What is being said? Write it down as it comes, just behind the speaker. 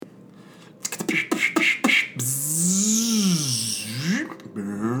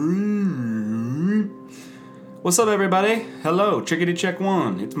What's up, everybody? Hello, Chickadee Check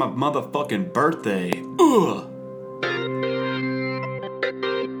One. It's my motherfucking birthday. Ugh.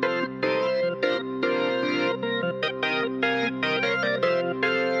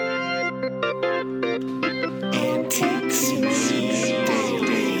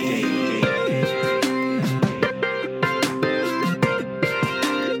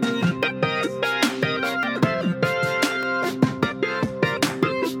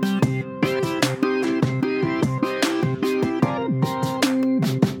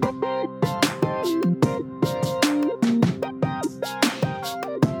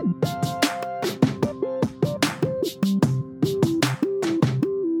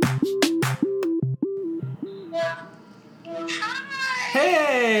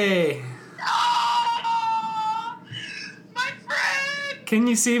 Hey! Oh, my friend! Can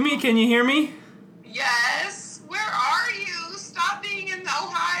you see me? Can you hear me? Yes. Where are you? Stop being in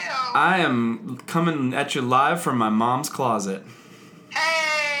Ohio. I am coming at you live from my mom's closet.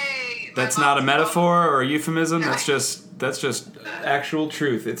 Hey! That's not a metaphor or a euphemism. That's just actual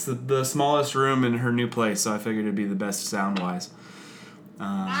truth. It's the smallest room in her new place, so I figured it'd be the best sound-wise.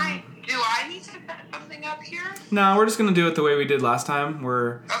 Do I need to set something up here? No, we're just gonna do it the way we did last time,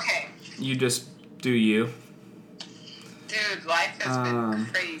 where you just do you. Dude, life has been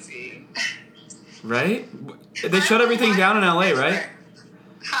crazy. Right? They shut everything down in LA, right?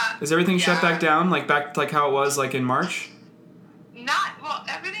 Huh? Is everything shut back down, like how it was like in March? Well,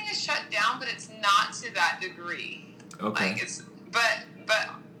 everything is shut down, but it's not to that degree. Okay. Like but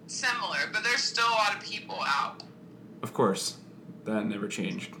similar. But there's still a lot of people out. Of course, that never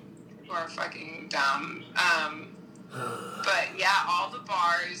changed. Who are fucking dumb. But yeah, all the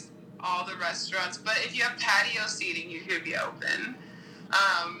bars, all the restaurants. But if you have patio seating, you could be open.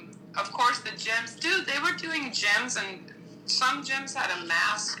 Of course, the gyms. Dude, they were doing gyms, and some gyms had a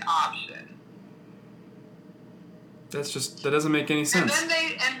mask option. That doesn't make any sense. And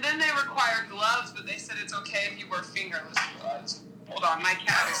then they required gloves, but they said it's okay if you wear fingerless gloves. Hold on, my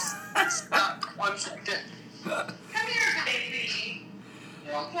cat is stuck. 1 second. Come here, baby.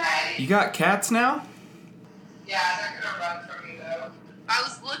 You okay? You got cats now? Yeah, they're gonna run from me though. I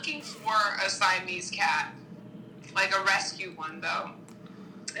was looking for a Siamese cat, like a rescue one though.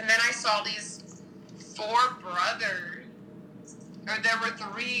 And then I saw these 4 brothers. Or there were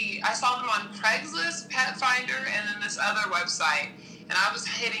 3. I saw them on Craigslist, Pet Finder, and then this other website. And I was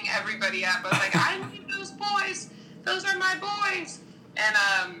hitting everybody up. I was like, I need those boys. Those are my boys. And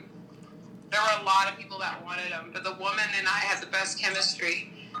there were a lot of people that wanted them. But the woman and I had the best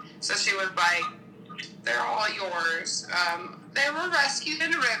chemistry. So she was like, they're all yours. They were rescued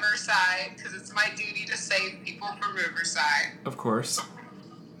in Riverside because it's my duty to save people from Riverside. Of course.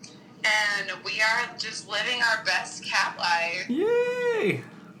 And we are just living our best cat life. Yay!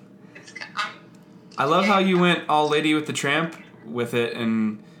 I love how you went all Lady with the Tramp with it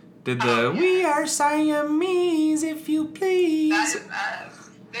and did the We are Siamese, if you please. That is us.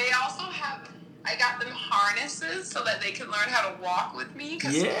 They also have, I got them harnesses so that they can learn how to walk with me.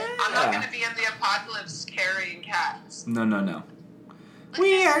 Because I'm not going to be in the apocalypse carrying cats. No.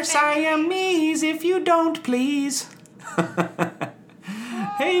 We are Siamese, if you don't please.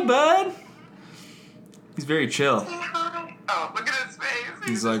 Hey, bud. He's very chill. Oh, look at his face.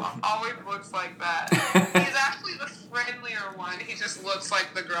 He's like, always looks like that. He's actually the friendlier one. He just looks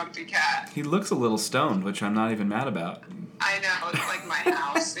like the grumpy cat. He looks a little stoned, which I'm not even mad about. I know. It's like my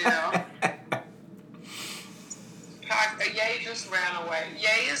house, you know. Ye just ran away.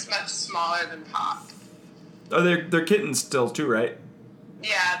 Ye is much smaller than Pop. Oh, they're kittens still too, right?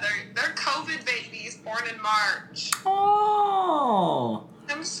 Yeah, they're COVID babies born in March. Oh.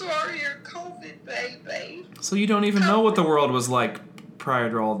 I'm sorry, you're COVID baby. So you don't even know what the world was like prior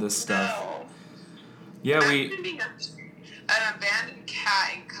to all this stuff. No. Yeah, I'm finding an abandoned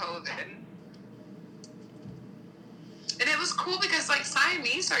cat in COVID. And it was cool because like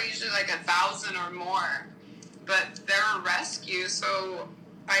Siamese are usually like 1,000 or more. But they're a rescue, so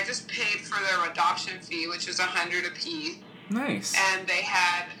I just paid for their adoption fee, which is $100 a piece. Nice. And they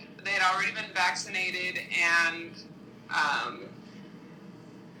had already been vaccinated and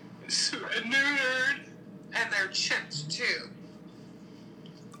neutered, and they're chipped too.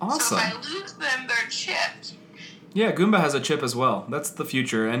 Awesome. So if I lose them, they're chipped. Yeah, Goomba has a chip as well. That's the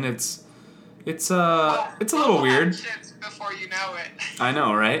future, and it's a little weird. Chips before you know it. I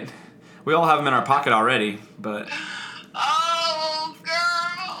know, right? We all have them in our pocket already, but. Oh,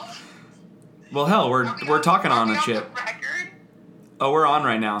 girl. Well, hell, we're talking on a chip. The record? Oh, we're on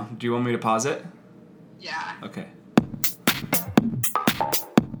right now. Do you want me to pause it? Yeah. Okay.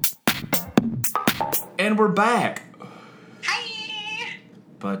 And we're back. Hi.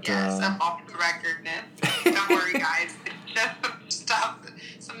 But yes, I'm off the record now. Don't worry, guys. It's just some stuff,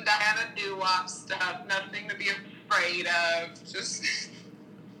 some Diana DooWop stuff. Nothing to be afraid of. Just.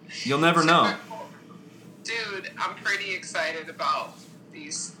 You'll never know. Dude, I'm pretty excited about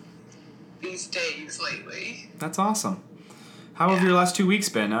these days lately. That's awesome. How have your last 2 weeks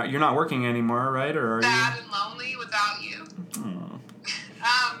been? You're not working anymore, right? Or are Sad and lonely without you. Oh.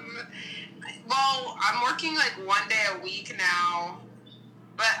 Well, I'm working like 1 day a week now,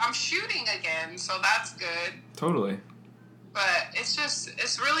 but I'm shooting again, so that's good. Totally. But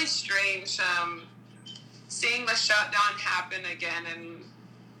it's really strange seeing the shutdown happen again, and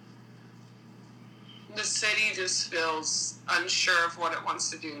the city just feels unsure of what it wants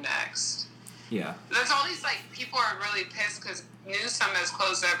to do next. Yeah. There's all these, like, people are really pissed because Newsom has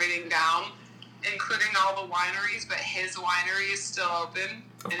closed everything down, including all the wineries, but his winery is still open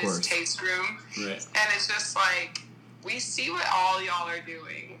his taste room. Right. And it's just like, we see what all y'all are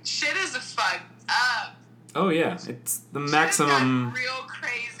doing. Shit is fucked up. Oh, yeah. It's the maximum. Shit got real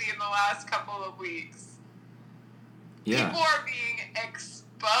crazy in the last couple of weeks. Yeah. People are being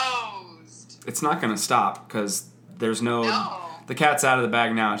exposed. It's not going to stop because there's no. The cat's out of the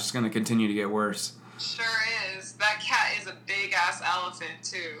bag now. It's just going to continue to get worse. Sure is. That cat is a big-ass elephant,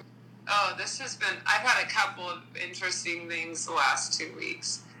 too. Oh, I've had a couple of interesting things the last 2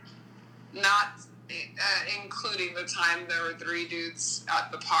 weeks. Not including the time there were 3 dudes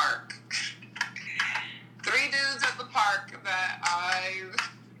at the park. 3 dudes at the park that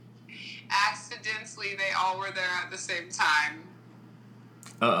they all were there at the same time.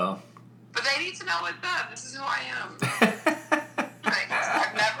 Uh-oh. But they need to know what's up. This is who I am.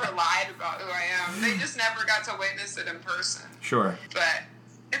 I've never lied about who I am. They just never got to witness it in person. Sure. But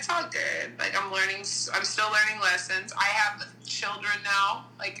it's all good. Like, I'm still learning lessons. I have children now.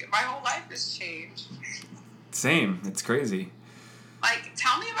 Like, my whole life has changed. Same. It's crazy. Like,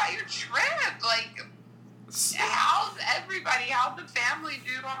 tell me about your trip. Like, how's the family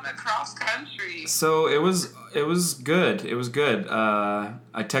do on the cross country? So it was good. It was good.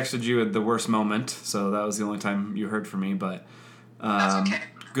 I texted you at the worst moment, so that was the only time you heard from me, but that's okay.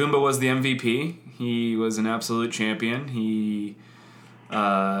 Goomba was the MVP. He was an absolute champion. He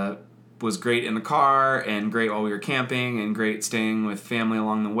was great in the car and great while we were camping and great staying with family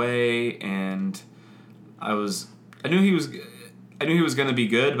along the way, and I knew he was going to be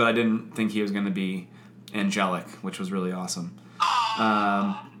good, but I didn't think he was going to be angelic, which was really awesome.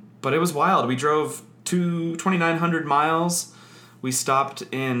 But it was wild. We drove 2,900 miles. We stopped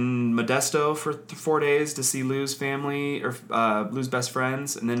in Modesto for 4 days to see Lou's family, or Lou's best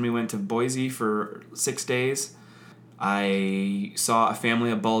friends, and then we went to Boise for 6 days. I saw a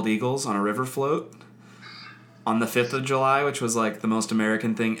family of bald eagles on a river float on the 5th of July, which was like the most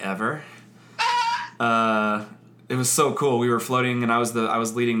American thing ever. It was so cool. We were floating, and I was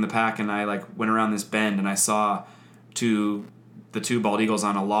leading the pack, and I like went around this bend, and I saw the two bald eagles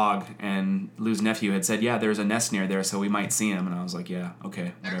on a log, and Lou's nephew had said, yeah, there's a nest near there, so we might see them. And I was like, yeah,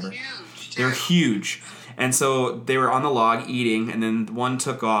 okay, whatever. They're huge. They're huge. And so they were on the log eating, and then one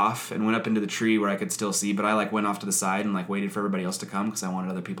took off and went up into the tree where I could still see, but I like went off to the side and like waited for everybody else to come because I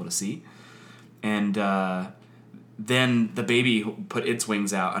wanted other people to see. And then the baby put its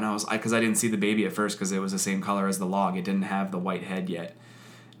wings out, and because I didn't see the baby at first because it was the same color as the log. It didn't have the white head yet,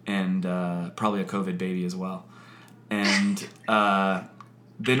 and probably a COVID baby as well. And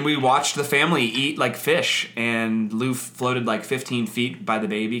then we watched the family eat like fish, and Lou floated like 15 feet by the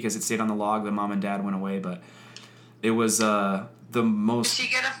baby because it stayed on the log. The mom and dad went away, but it was the most... Did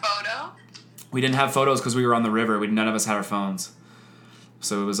she get a photo? We didn't have photos because we were on the river. None of us had our phones.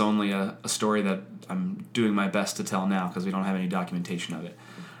 So it was only a story that I'm doing my best to tell now because we don't have any documentation of it.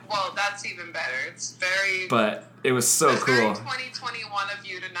 Well, that's even better. It's very... But it was so cool. It's very 2021 of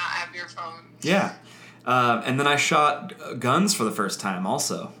you to not have your phone. Yeah. And then I shot guns for the first time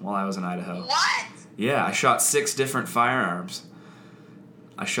also while I was in Idaho. What? Yeah, I shot 6 different firearms.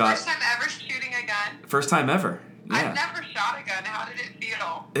 First time ever shooting a gun? First time ever. Yeah. I've never shot a gun. How did it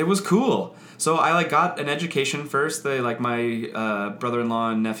feel? It was cool. So I like got an education first. They like my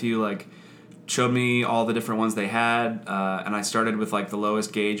brother-in-law and nephew like showed me all the different ones they had, and I started with like the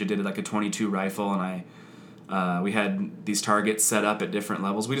lowest gauge. I did like a .22 rifle, and we had these targets set up at different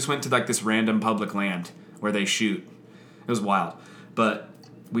levels. We just went to like this random public land where they shoot. It was wild. But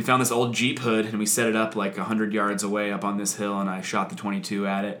we found this old Jeep hood, and we set it up like 100 yards away up on this hill, and I shot the .22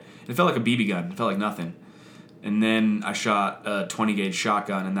 at it. It felt like a BB gun. It felt like nothing. And then I shot a 20-gauge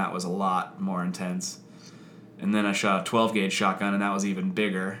shotgun, and that was a lot more intense. And then I shot a 12-gauge shotgun, and that was even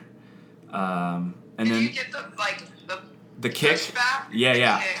bigger. And did then you get the kick? Pushback?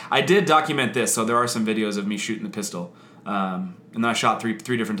 Yeah. Okay. I did document this, so there are some videos of me shooting the pistol. And then I shot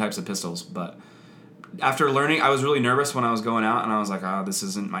three different types of pistols, but after learning, I was really nervous when I was going out, and I was like, oh, this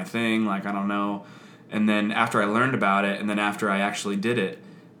isn't my thing. Like, I don't know. And then after I learned about it, and then after I actually did it,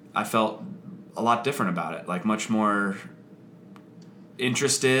 I felt a lot different about it. Like, much more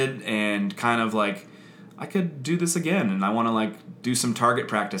interested and kind of like, I could do this again, and I want to, like, do some target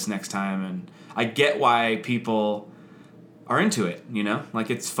practice next time. And I get why people are into it, you know? Like,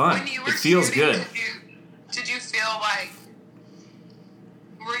 it's fun. When you were it feels shooting, good. Did you feel like,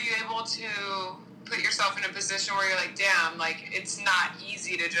 were you able to put yourself in a position where you're like, damn, like, it's not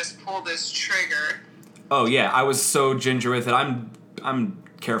easy to just pull this trigger? Oh yeah, I was so ginger with it. I'm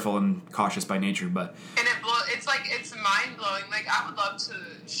careful and cautious by nature, but and it's like, it's mind blowing. Like, I would love to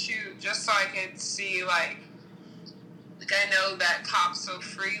shoot just so I could see, like I know that cops so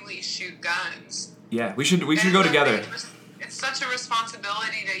freely shoot guns. Yeah, we should go together. It's such a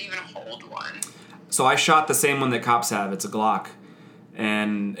responsibility to even hold one. So I shot the same one that cops have. It's a Glock.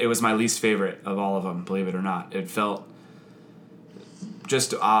 And it was my least favorite of all of them, believe it or not. It felt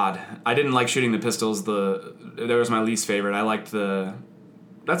just odd. I didn't like shooting the pistols. That was my least favorite. I liked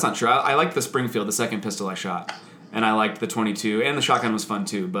that's not true. I liked the Springfield, the second pistol I shot. And I liked the 22, and the shotgun was fun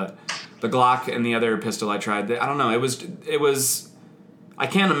too. But the Glock and the other pistol I tried, I don't know. It was. I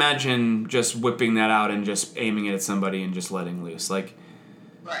can't imagine just whipping that out and just aiming it at somebody and just letting loose. Like,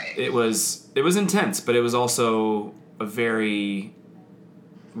 right. It was intense, but it was also a very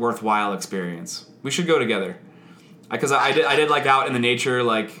worthwhile experience. We should go together. Because I did like out in the nature,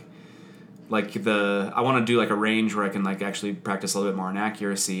 like I want to do like a range where I can like actually practice a little bit more on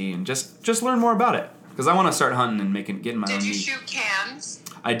accuracy and just learn more about it. Because I want to start hunting and getting my own meat. Did you shoot cans?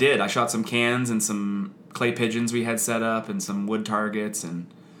 I did. I shot some cans and some clay pigeons we had set up and some wood targets, and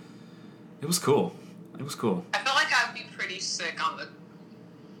it was cool. I feel like I'd be pretty sick on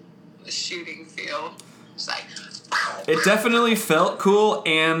the shooting field. It's like, it definitely felt cool,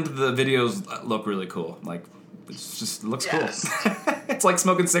 and the videos look really cool. Like, it looks cool. It's like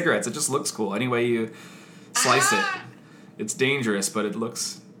smoking cigarettes. It just looks cool. Any way you slice it. It's dangerous, but it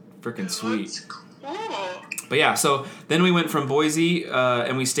looks freaking sweet. Looks cool. But yeah, so then we went from Boise,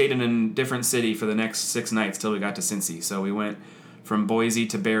 and we stayed in a different city for the next 6 nights till we got to Cincy. So we went from Boise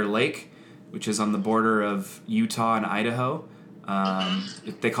to Bear Lake, which is on the border of Utah and Idaho.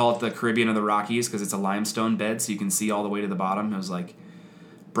 They call it the Caribbean of the Rockies because it's a limestone bed, so you can see all the way to the bottom. It was like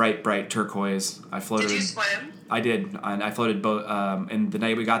bright turquoise. I floated. Did you swim? I did, and I floated both. And the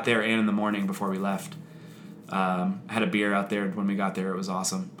night we got there and in the morning before we left, had a beer out there when we got there. It was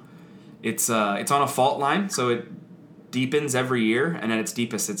awesome. It's on a fault line, so it deepens every year, and at its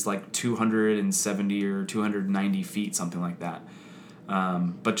deepest, it's like 270 or 290 feet, something like that.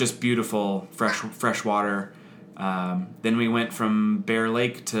 But just beautiful, fresh water. Then we went from Bear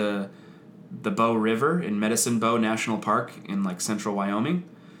Lake to the Bow River in Medicine Bow National Park in like central Wyoming,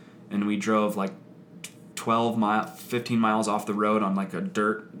 and we drove like 15 miles off the road on like a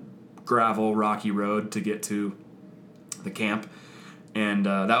dirt, gravel, rocky road to get to the camp. And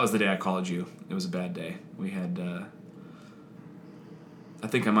that was the day I called you. It was a bad day. We had, I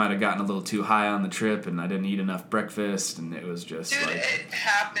think I might have gotten a little too high on the trip, and I didn't eat enough breakfast, and it was just Dude, like it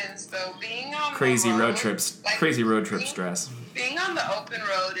happens though. Being on crazy the road, road trips, crazy road trip stress. Being on the open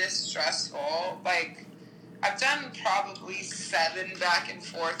road is stressful. Like, I've done probably 7 back and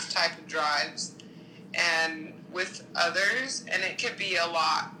forth type of drives, and with others, and it could be a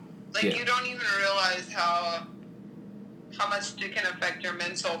lot. Like, you don't even realize how much it can affect your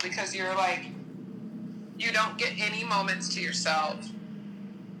mental, because you're like, you don't get any moments to yourself.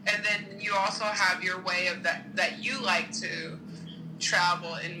 And then you also have your way of that you like to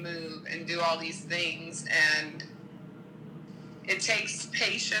travel and move and do all these things, and it takes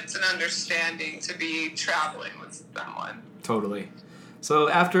patience and understanding to be traveling with someone. Totally. So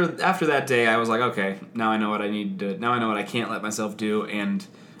after that day, I was like, okay, now I know what I need to. Now I know what I can't let myself do, and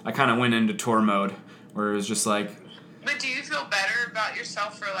I kind of went into tour mode, where it was just like. But do you feel better about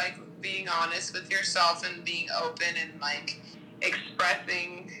yourself for like being honest with yourself and being open and like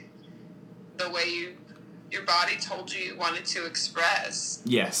expressing the way your body told you wanted to express?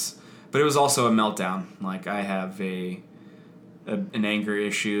 Yes, but it was also a meltdown. Like, I have an anger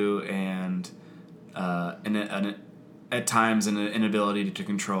issue and at times an inability to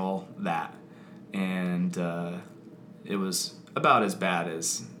control that, and it was about as bad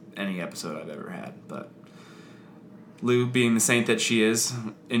as any episode I've ever had. But Lou, being the saint that she is,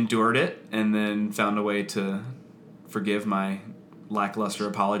 endured it and then found a way to forgive my lackluster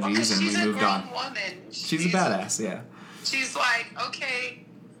apologies, and we moved on. Woman. She's a badass, yeah. She's like, okay,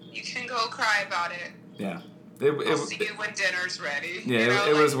 you can go cry about it. Yeah. We'll see you when dinner's ready. Yeah,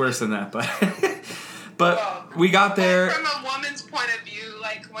 it was worse than that, but we got there. Like, from a woman's point of view,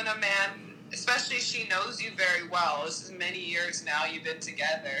 like when a man, especially she she knows you very well. This is many years now you've been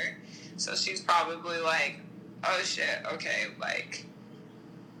together. So she's probably like, oh shit, okay, like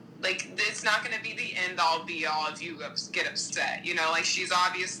it's not going to be the end all be all if you get upset, you know, like she's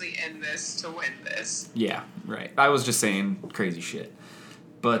obviously in this to win this. Yeah, right. I was just saying crazy shit.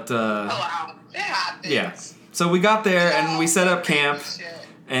 But, wow, it happens. Yeah. So we got there and we set up camp,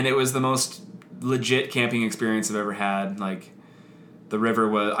 and it was the most legit camping experience I've ever had. Like, the river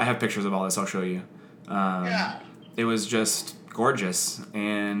was, I have pictures of all this, I'll show you. It was just gorgeous,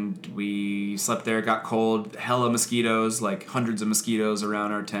 and we slept there. It got cold, hella mosquitoes, like hundreds of mosquitoes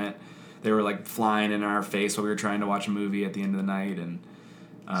around our tent. They were like flying in our face while we were trying to watch a movie at the end of the night. And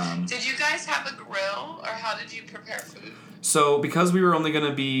did you guys have a grill, or how did you prepare food? So because we were only going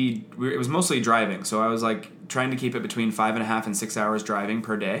to be, it was mostly driving, so I was like trying to keep it between 5.5 and 6 hours driving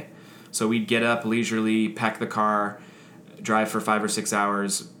per day. So we'd get up leisurely, pack the car, drive for 5 or 6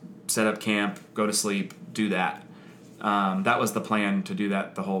 hours, set up camp, go to sleep, do that. That was the plan, to do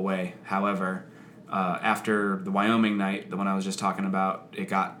that the whole way. However, after the Wyoming night, the one I was just talking about, it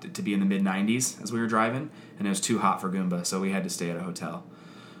got to be in the mid-90s as we were driving, and it was too hot for Goomba, so we had to stay at a hotel.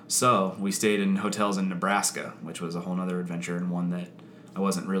 So we stayed in hotels in Nebraska, which was a whole other adventure, and one that I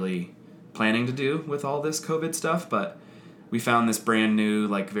wasn't really planning to do with all this COVID stuff, but we found this brand new,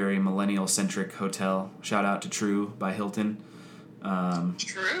 like, very millennial-centric hotel. Shout out to True by Hilton.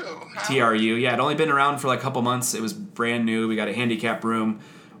 True. TRU. Yeah, it'd only been around for like a couple months. It was brand new. We got a handicap room.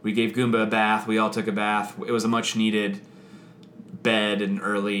 We gave Goomba a bath. We all took a bath. It was a much-needed bed and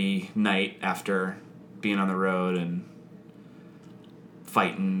early night after being on the road and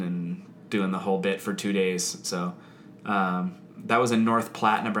fighting and doing the whole bit for 2 days. So that was in North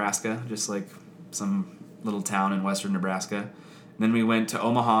Platte, Nebraska, just like some little town in western Nebraska. And then we went to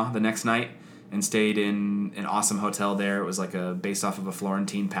Omaha the next night and stayed in an awesome hotel there. It was like based off of a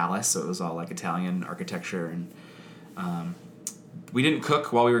Florentine palace, so it was all like Italian architecture. And we didn't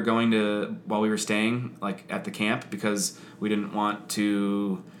cook while we were staying like at the camp, because we didn't want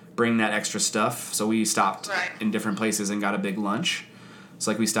to bring that extra stuff. So we stopped in different places and got a big lunch.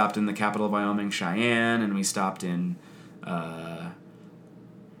 So like we stopped in the capital of Wyoming, Cheyenne, and we stopped in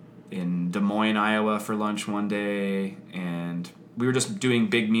Des Moines, Iowa for lunch one day, and we were just doing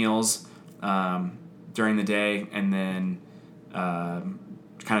big meals during the day, and then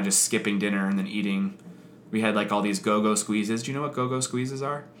kind of just skipping dinner and then eating. We had like all these go-go squeezes. Do you know what go-go squeezes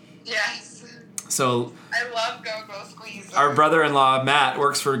are? Yes. So I love go-go squeezes. Our brother-in-law Matt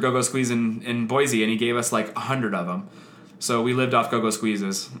works for Go-Go Squeeze in Boise, and he gave us like 100 of them. So we lived off go-go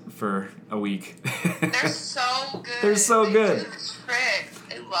squeezes for a week. They're so good. They're so good. Do the trick.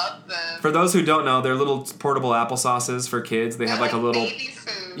 I love them. For those who don't know, they're little portable applesauces for kids. They have like a little baby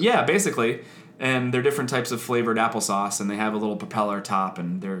food. Yeah, basically. And they're different types of flavored applesauce, and they have a little propeller top,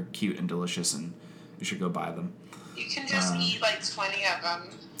 and they're cute and delicious, and you should go buy them. You can just eat like 20 of them.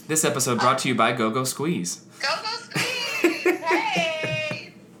 This episode brought to you by Go-Go Squeeze. Go-Go Squeeze!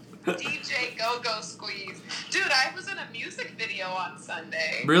 Hey! DJ Go-Go Squeeze. Dude, I was in a music video on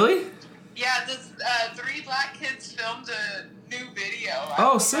Sunday. Really? Yeah, this 3 black kids filmed a new video.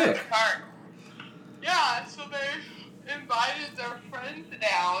 Oh, sick. Yeah, so they invited their friends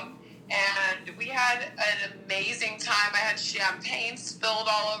down, and we had an amazing time. I had champagne spilled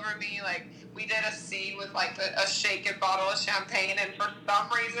all over me. Like, we did a scene with like a shaken bottle of champagne, and for some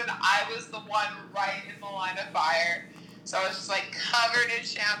reason I was the one right in the line of fire. So I was just like covered in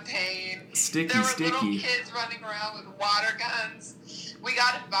champagne. There were little kids running around with water guns. We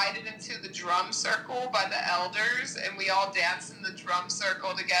got invited into the drum circle by the elders, and we all danced in the drum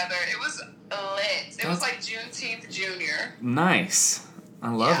circle together. It was lit. It was like Juneteenth Junior. Nice.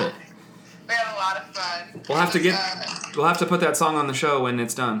 I love it. We had a lot of fun. We'll have to put that song on the show when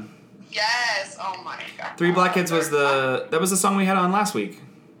it's done. Yes. Oh my God. 3 Black Kids was the song we had on last week.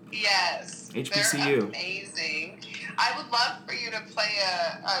 Yes. HBCU. They're amazing. I would love for you to play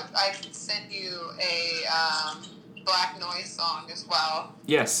I could send you a Black Noise song as well.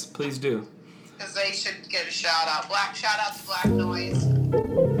 Yes, please do. Because they should get a shout out. Shout out to Black Noise.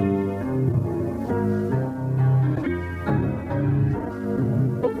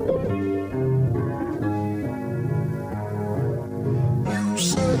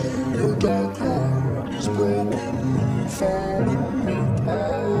 Dark heart is broken, falling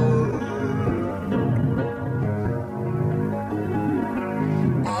apart.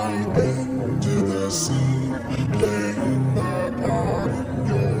 I've been to the sea, playing my part in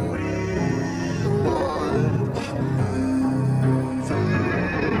your real life movie.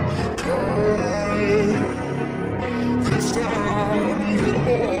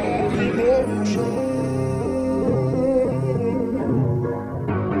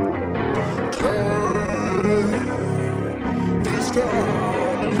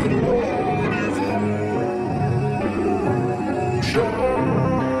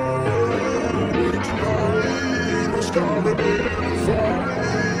 started in the fire.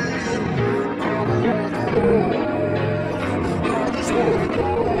 I just wanna go.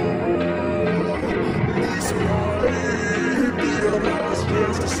 This might be our last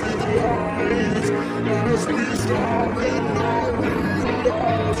chance to see the lights as we start in our real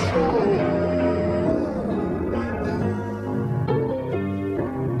life show.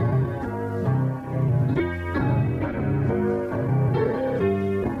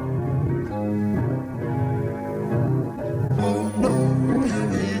 Oh no, here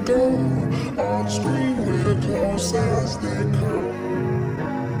we go. On screen, we're close as they come.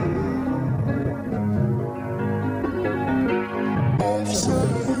 Offset,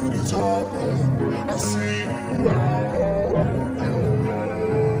 it's hard. I see you out on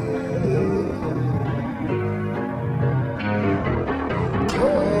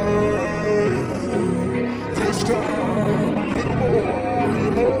this time, a little more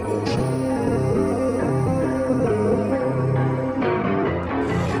emotion.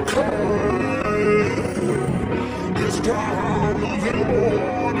 This time, a little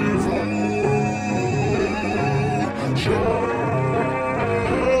more devotion.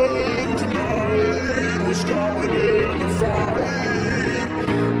 Tonight, we're starting in the fight.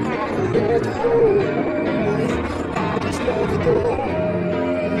 I don't want to go. I just want to go.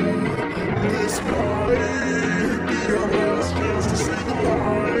 This might be our last chance to see the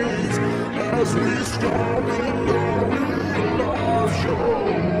lights as we start in our real life show.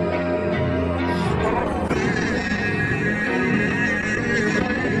 Our real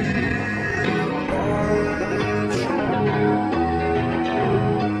life show.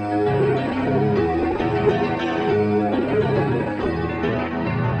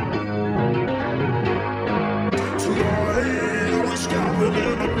 Tonight we're starting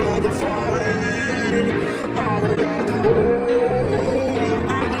in another fight. I don't want to go.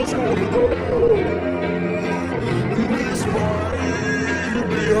 I just want to go. This might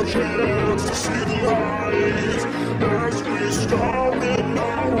be our chance to see the lights as we start in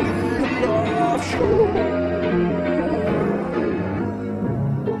our real life show.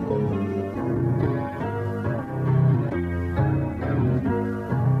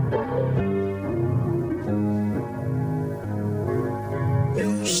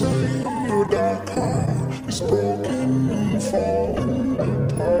 You say your dark heart is broken and falling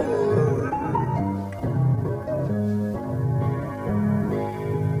apart.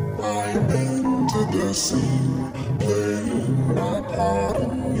 I'm into the scene, playing my part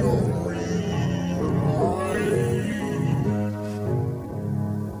in your real life.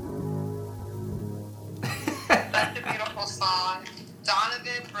 That's a beautiful song.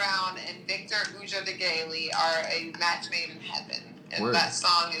 Donovan Brown and Victor Ujadegale are a match made in heaven. And Word. that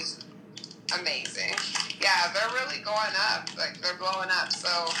song is amazing. Yeah, they're really going up. Like, they're blowing up. So,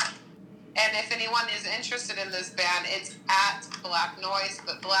 and if anyone is interested in this band, it's at Black Noise,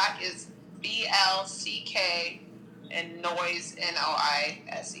 but Black is BLCK and Noise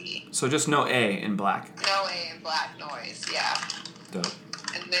NOISE. So just no A in Black. No A in Black Noise, yeah. Dope.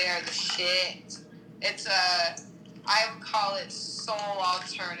 And they are the shit. It's I would call it soul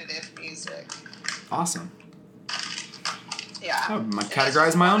alternative music. Awesome. Yeah. I would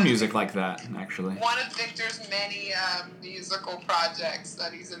categorize my own music like that, actually. One of Victor's many musical projects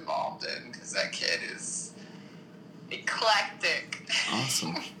that he's involved in, because that kid is eclectic.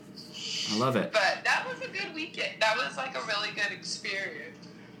 Awesome. I love it. But that was a good weekend. That was like a really good experience.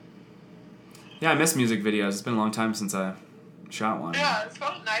 Yeah, I miss music videos. It's been a long time since I shot one. Yeah, it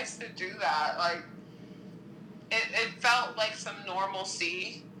felt nice to do that. Like, it felt like some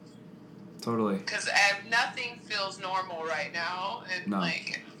normalcy. Totally. Because nothing feels normal right now. And, No.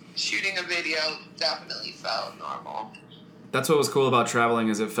 like, shooting a video definitely felt normal. That's what was cool about traveling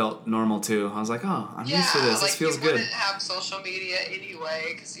is it felt normal, too. I was like, oh, I'm used to this. Like This feels you good. wouldn't have social media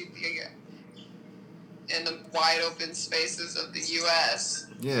anyway because you'd be in the wide open spaces of the U.S.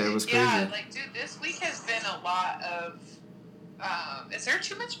 Yeah, it was crazy. Yeah, like, dude, this week has been a lot of... is there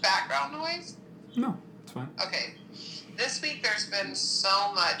too much background noise? No, it's fine. Okay. This week there's been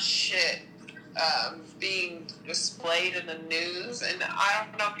so much shit being displayed in the news, and I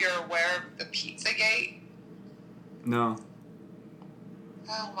don't know if you're aware of the Pizzagate. No.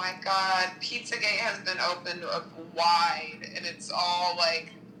 Oh my god, Pizzagate has been opened up wide, and it's all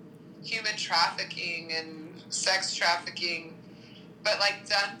like human trafficking and sex trafficking, but like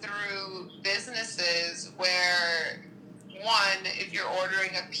done through businesses where, one, if you're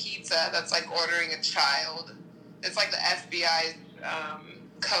ordering a pizza, that's like ordering a child. It's like the FBI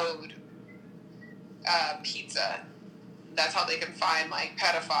code pizza. That's how they can find like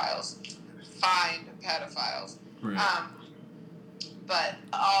pedophiles. Find pedophiles. Right. but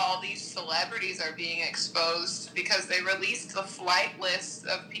all these celebrities are being exposed because they released the flight list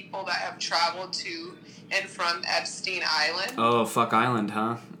of people that have traveled to and from Epstein Island. Oh, fuck Island,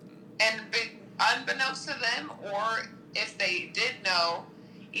 huh? And unbeknownst to them, or if they did know,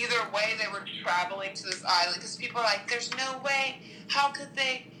 either way they were traveling to this island. Because people are like, there's no way, how could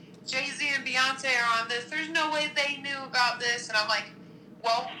they, Jay-Z and Beyonce are on this, there's no way they knew about this. And I'm like,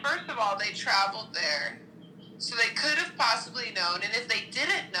 well, first of all, they traveled there. So they could have possibly known, and if they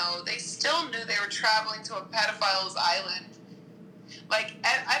didn't know, they still knew they were traveling to a pedophile's island. Like,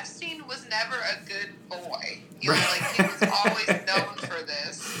 Epstein was never a good boy. You know, like, he was always known for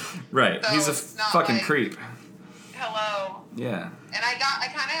this. Right. So he's a fucking like, creep. Hello. Yeah. And I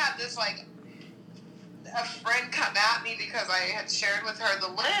kind of had this, like, a friend come at me because I had shared with her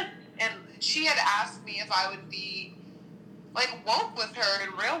the list, and she had asked me if I would be, like, woke with her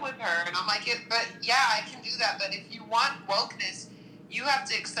and real with her. And I'm like, but yeah, I can do that. But if you want wokeness, you have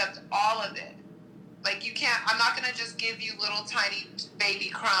to accept all of it. Like, you can't, I'm not going to just give you little tiny baby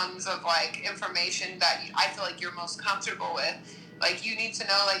crumbs of, like, information that I feel like you're most comfortable with. Like, you need to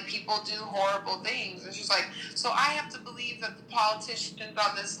know, like, people do horrible things. It's just like, so I have to believe that the politicians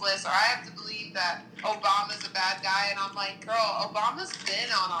on this list, or I have to believe that Obama's a bad guy. And I'm like, girl, Obama's been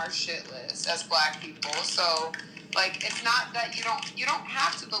on our shit list as black people. So, like, it's not that you don't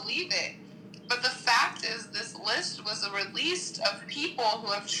have to believe it. But the fact is, this list was a release of people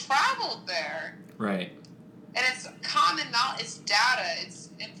who have traveled there. Right. And it's common knowledge, it's data, it's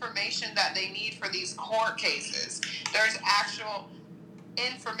information that they need for these court cases. There's actual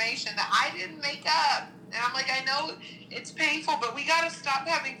information that I didn't make up. And I'm like, I know it's painful, but we got to stop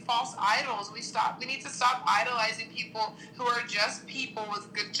having false idols. We need to stop idolizing people who are just people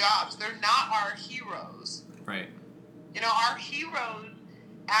with good jobs. They're not our heroes. Right. You know, our heroes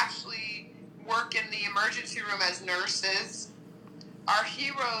actually work in the emergency room as nurses. Our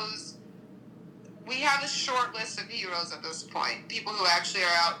heroes, we have a short list of heroes at this point. People who actually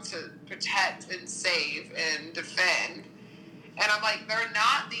are out to protect and save and defend. And I'm like, they're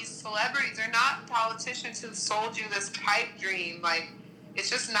not these celebrities. They're not politicians who sold you this pipe dream. Like, it's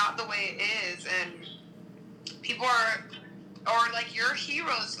just not the way it is. And people are, or like your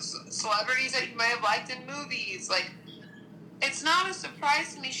heroes, celebrities that you may have liked in movies, like, it's not a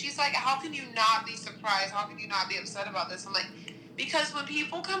surprise to me. She's like, how can you not be surprised? How can you not be upset about this? I'm like, because when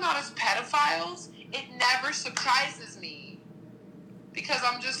people come out as pedophiles, it never surprises me. Because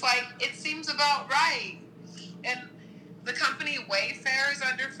I'm just like, it seems about right. And the company Wayfair is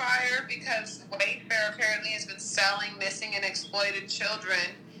under fire because Wayfair apparently has been selling missing and exploited children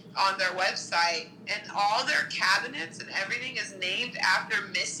on their website. And all their cabinets and everything is named after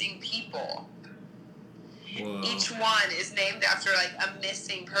missing people. Whoa. Each one is named after, like, a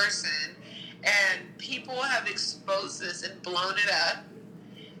missing person. And people have exposed this and blown it up.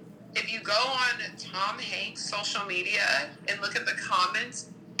 If you go on Tom Hanks' social media and look at the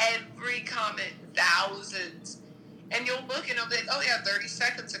comments, every comment, thousands. And you'll look and it'll be like, oh yeah, 30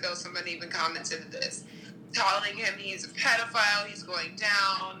 seconds ago somebody even commented this. Calling him he's a pedophile, he's going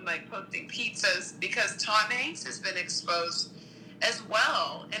down, like posting pizzas, because Tom Hanks has been exposed as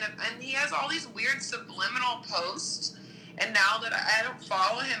well. And he has all these weird subliminal posts. And now that I don't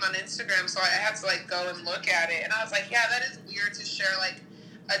follow him on Instagram, so I have to, like, go and look at it. And I was like, yeah, that is weird to share, like,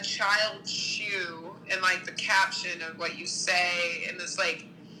 a child's shoe and, like, the caption of what you say. And this, like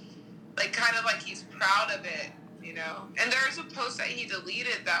kind of like he's proud of it, you know? And there's a post that he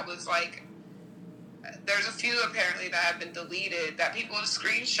deleted that was, like, there's a few apparently that have been deleted that people have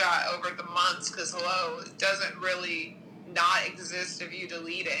screenshot over the months because, hello, it doesn't really not exist if you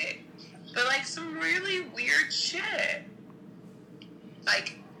delete it. But, like, some really weird shit.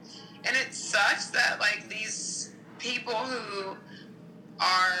 Like, and it sucks that, like, these people who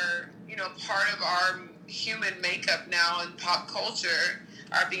are, you know, part of our human makeup now in pop culture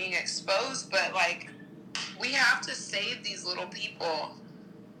are being exposed, but, like, we have to save these little people.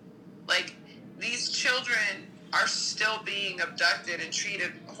 Like, these children are still being abducted and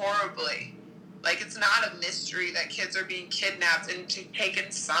treated horribly. Like, it's not a mystery that kids are being kidnapped and taken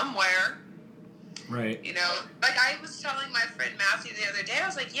somewhere. Right. You know, like, I was telling my friend Matthew the other day, I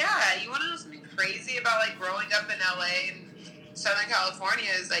was like, yeah, you want to know something crazy about, like, growing up in LA and Southern California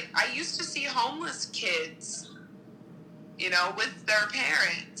is, like, I used to see homeless kids, you know, with their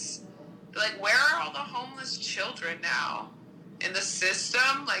parents. Like, where are all the homeless children now? In the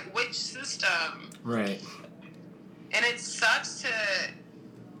system? Like, which system? Right. And it sucks to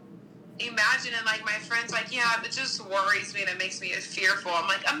imagine, and, like, my friend's like, yeah, it just worries me and it makes me fearful. I'm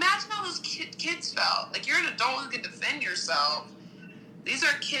like, imagine how those kids felt. Like, you're an adult who can defend yourself. These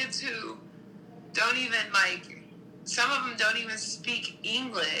are kids who don't even, like, some of them don't even speak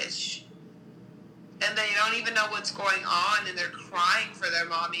English. And they don't even know what's going on, and they're crying for their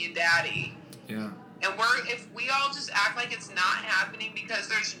mommy and daddy. Yeah. And if we all just act like it's not happening because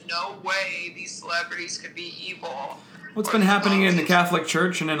there's no way these celebrities could be evil. What's been happening in the Catholic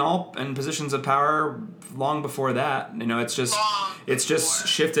Church and in positions of power long before that? You know, it's just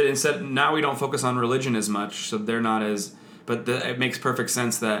shifted. Instead, now we don't focus on religion as much, so they're not as. But it makes perfect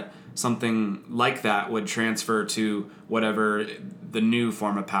sense that something like that would transfer to whatever the new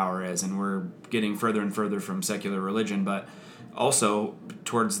form of power is, and we're getting further and further from secular religion, but also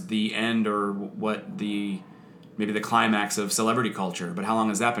towards the end or maybe the climax of celebrity culture. But how long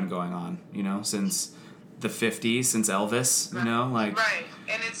has that been going on? You know, since the 50s, since Elvis, you know, like right.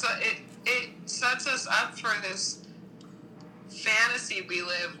 And it sets us up for this fantasy we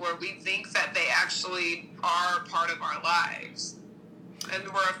live where we think that they actually are part of our lives, and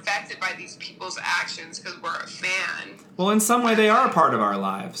we're affected by these people's actions because we're a fan. Well, in some way they are a part of our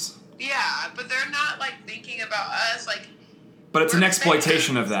lives. Yeah, but they're not like thinking about us like. But it's an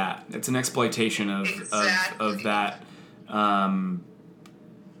exploitation of that. It's an exploitation of that. I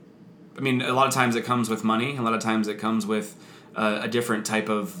mean, a lot of times it comes with money. A lot of times it comes with a different type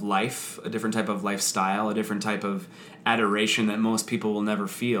of life, a different type of lifestyle, a different type of adoration that most people will never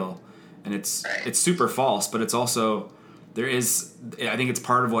feel. And it's super false, but it's also, I think it's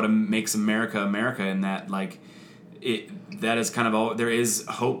part of what makes America America, in that, like, that is kind of, there is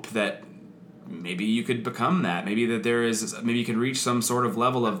hope that maybe you could become that. Maybe you could reach some sort of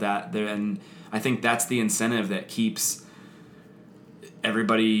level of that. And I think that's the incentive that keeps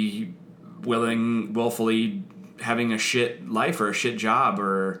everybody willfully having a shit life or a shit job,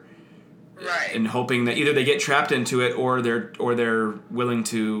 or and hoping that either they get trapped into it or they're willing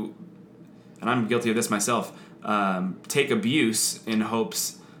to, and I'm guilty of this myself, take abuse in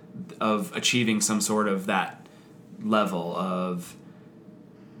hopes of achieving some sort of that level of.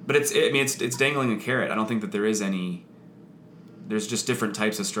 But it's dangling a carrot. I don't think that there is any. There's just different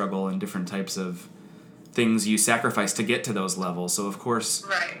types of struggle and different types of things you sacrifice to get to those levels. So of course,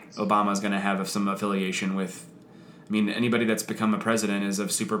 Obama's going to have some affiliation with. I mean, anybody that's become a president is a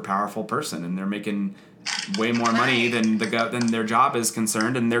super powerful person, and they're making way more money than their job is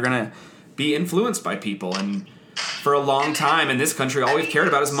concerned, and they're going to be influenced by people. And for a long time in this country, all we've cared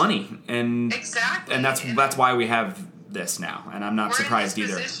about is money, and and that's why we have this now. And I'm not surprised either.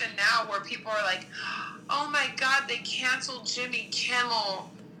 We're in this position now where people are like, "Oh my God, they canceled Jimmy Kimmel."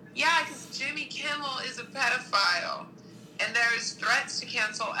 Yeah, because Jimmy Kimmel is a pedophile. And there's threats to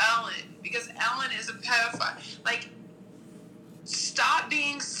cancel Ellen because Ellen is a pedophile. Like, stop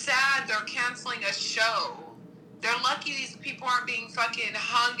being sad they're canceling a show. They're lucky these people aren't being fucking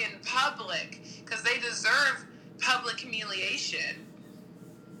hung in public because they deserve public humiliation.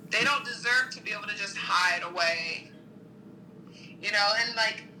 They don't deserve to be able to just hide away. You know, and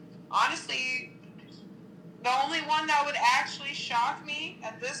like, honestly, the only one that would actually shock me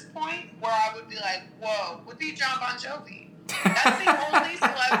at this point, where I would be like, whoa, would be John Bon Jovi. That's the only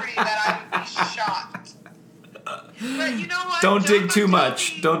celebrity that I would be shocked. But you know what? Don't dig too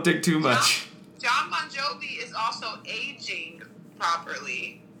much. Don't dig too much. John Bon Jovi is also aging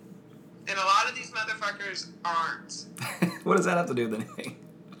properly. And a lot of these motherfuckers aren't. What does that have to do with anything?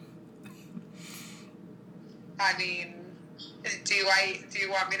 I mean, do you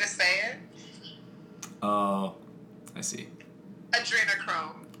want me to say it? Oh, I see.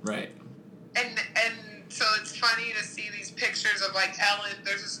 Adrenochrome. Right. And so it's funny to see these pictures of like Ellen.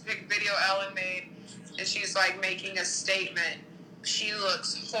 There's this big video Ellen made, and she's like making a statement. She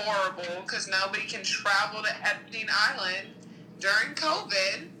looks horrible because nobody can travel to Epstein Island during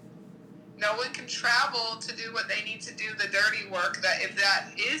COVID. No one can travel to do what they need to do, the dirty work. That if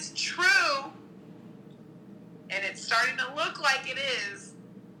that is true, and it's starting to look like it is,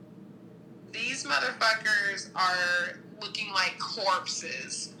 these motherfuckers are looking like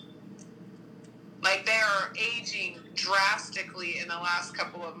corpses. Like, they are aging drastically in the last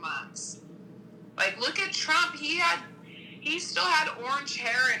couple of months. Like, look at Trump. He still had orange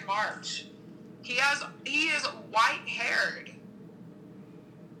hair in March. He is white-haired.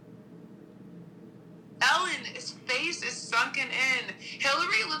 Ellen's face is sunken in.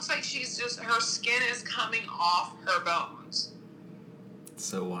 Hillary looks like her skin is coming off her bones.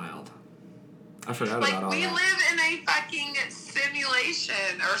 So wild. I forgot about all that. We live in a fucking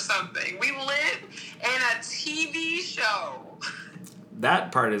simulation or something. We live in a TV show.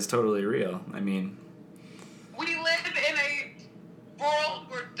 That part is totally real. I mean, we live in a world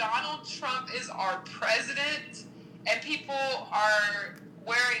where Donald Trump is our president and people are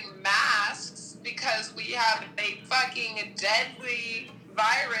wearing masks because we have a fucking deadly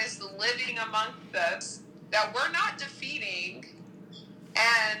virus living amongst us. that we're not defeating,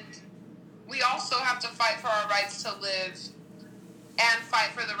 and we also have to fight for our rights to live and fight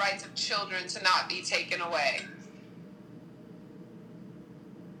for the rights of children to not be taken away.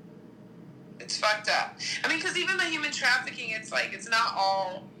 It's fucked up. I mean, because even the human trafficking, it's like, it's not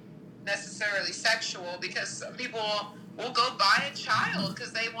all necessarily sexual, because some people will go buy a child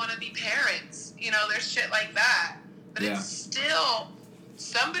because they want to be parents. You know, there's shit like that. But it's still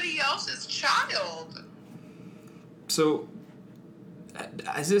somebody else's child. So,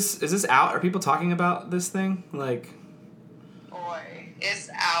 is this out? Are people talking about this thing? Like, boy, it's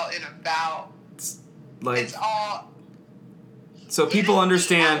out and about. It's like, it's all. So people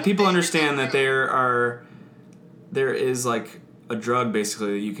understand that there is like a drug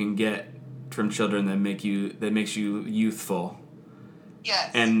basically that you can get from children that makes you youthful.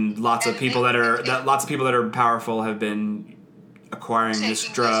 Yes. And lots of people that are powerful have been acquiring this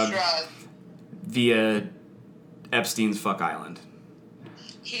drug via Epstein's fuck island.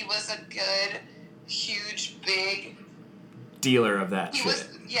 He was a good, huge, big dealer of that shit.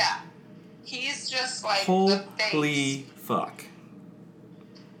 He's just like holy the face. Fuck.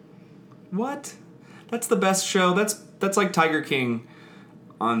 What? That's the best show. That's like Tiger King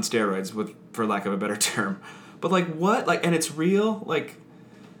on steroids, for lack of a better term. But like what? Like, and it's real? Like,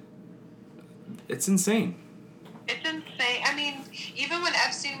 it's insane. It's insane. I mean, even when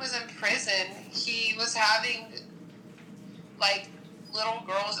Epstein was in prison, he was having like little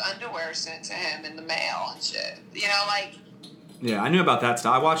girls' underwear sent to him in the mail and shit. You know, like. Yeah, I knew about that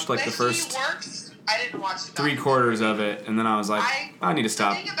stuff. I watched like the first. I didn't watch the 3/4 of it, and then I was like, I need to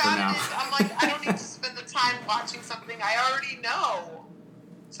stop the thing for now. I'm like, I don't need to spend the time watching something I already know.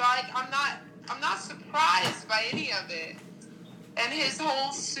 So like, I'm not surprised by any of it. And his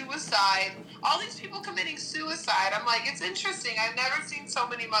whole suicide, all these people committing suicide, I'm like, it's interesting. I've never seen so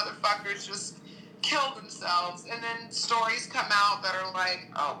many motherfuckers just kill themselves. And then stories come out that are like,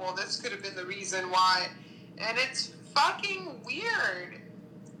 oh, well, this could have been the reason why. And it's fucking weird.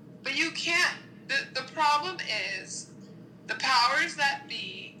 But you can't, the problem is, the powers that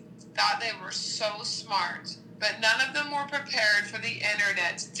be thought they were so smart, but none of them were prepared for the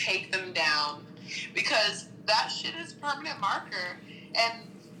internet to take them down. Because that shit is permanent marker, and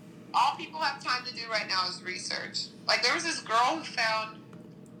all people have time to do right now is research. Like, there was this girl who found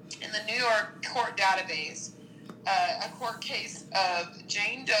in the New York court database a court case of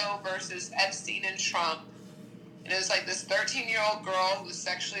Jane Doe versus Epstein and Trump. And it was like this 13-year-old girl who was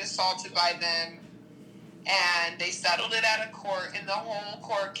sexually assaulted by them, and they settled it at a court, and the whole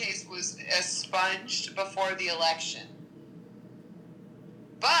court case was expunged before the election.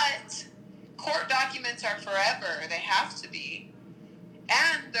 But court documents are forever. They have to be.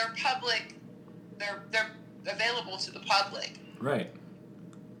 And they're public. They're available to the public. Right.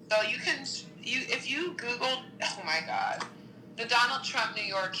 So if you Googled, oh my God, the Donald Trump New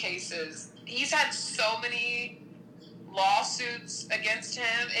York cases, he's had so many lawsuits against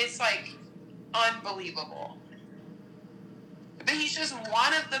him. It's like unbelievable. But he's just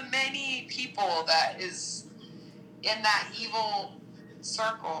one of the many people that is in that evil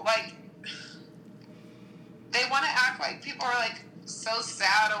circle. Like, they want to act like people are like so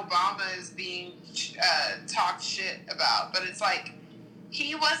sad Obama is being talked shit about, but it's like,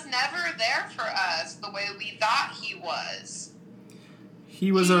 he was never there for us the way we thought he was. He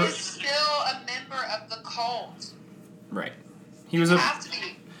is still a member of the cult. Right. He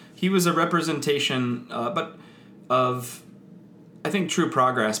was a representation, but of, I think, true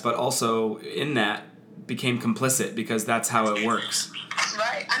progress, but also in that became complicit because that's how it works.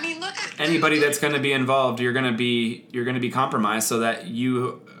 Right. I mean, look at anybody that's going to be involved. You're going to be compromised so that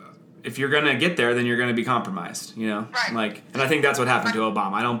if you're going to get there, then you're going to be compromised. You know, right? Like, and I think that's what happened to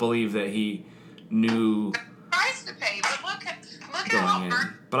Obama. I don't believe that he knew. Price to pay, but look at how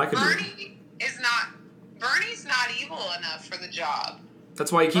Bernie's not evil enough for the job.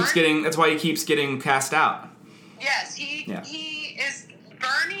 That's why he keeps getting cast out. Yes,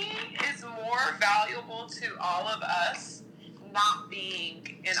 Bernie is more valuable to all of us not being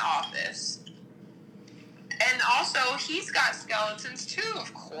in office. And also, he's got skeletons too,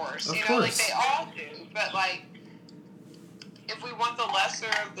 of course. Like they all do. But like, if we want the lesser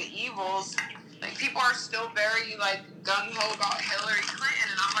of the evils, like, people are still very like gung-ho about Hillary Clinton,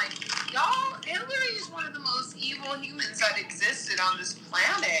 and I'm like, y'all, Hillary is one of the most evil humans that existed on this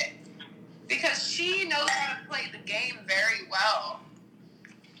planet, because she knows how to play the game very well.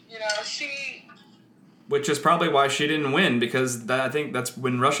 You know, which is probably why she didn't win, because I think that's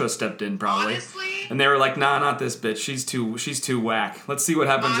when Russia stepped in, probably. Honestly, and they were like, nah, not this bitch. She's too whack. Let's see what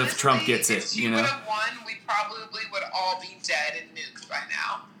happens if Trump gets it. If she would have won, we probably would all be dead and nuked by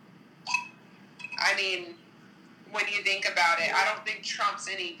now. I mean, when you think about it. I don't think Trump's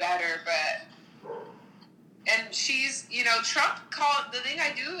any better, but... And she's, Trump called... The thing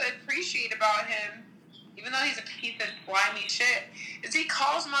I do appreciate about him, even though he's a piece of slimy shit, is he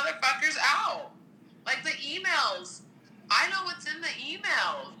calls motherfuckers out. Like the emails. I know what's in the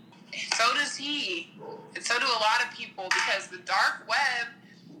emails. So does he. And so do a lot of people, because the dark web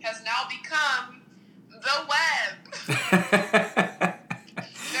has now become the web.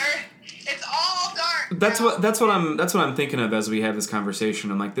 It's all dark. That's what I'm thinking of as we have this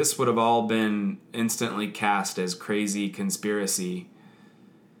conversation. I'm like, this would have all been instantly cast as crazy conspiracy.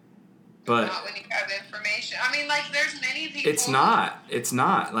 But not when you have information. I mean, like, there's many people. It's not.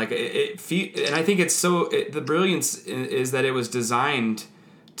 Like, and I think the brilliance is that it was designed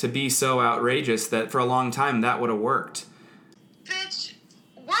to be so outrageous that for a long time that would have worked. Bitch,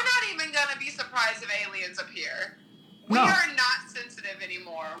 we're not even gonna be surprised if aliens appear. We No. are not sensitive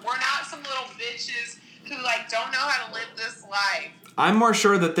anymore. We're not some little bitches who, like, don't know how to live this life. I'm more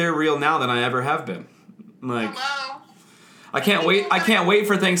sure that they're real now than I ever have been. Like, hello? I can't wait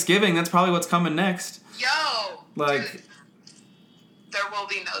for Thanksgiving. That's probably what's coming next. Yo. Like, dude, there will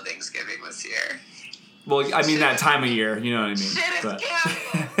be no Thanksgiving this year. Well, I mean that time of year, you know what I mean. Shit is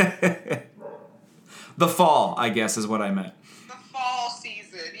canceled. The fall, I guess, is what I meant. The fall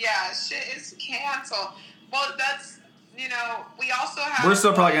season. Yeah, shit is canceled. Well, that's, we also have... We're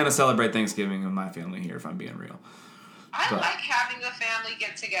still probably going to celebrate Thanksgiving with my family here, if I'm being real. I like having the family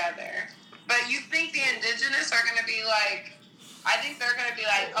get together. But you think the indigenous are going to be like... I think they're going to be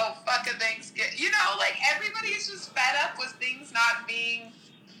like, oh, fuck a Thanksgiving. Like, everybody's just fed up with things not being...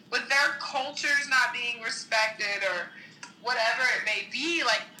 with their cultures not being respected or whatever it may be.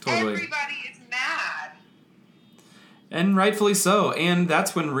 Like, totally. Everybody is mad. And rightfully so. And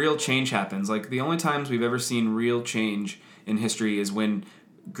that's when real change happens. Like, the only times we've ever seen real change in history is when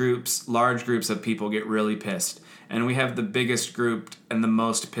large groups of people get really pissed. And we have the biggest group and the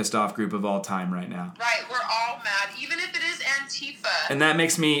most pissed off group of all time right now. Right, we're all mad, even if it is Antifa. And that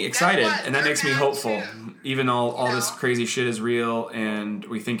makes me excited, and that makes me hopeful. Too. Even all this crazy shit is real, and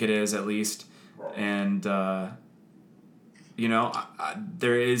we think it is, at least. And,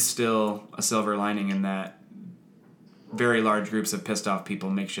 there is still a silver lining in that very large groups of pissed off people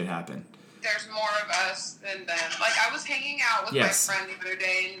make shit happen. There's more of us than them. Like, I was hanging out with my friend the other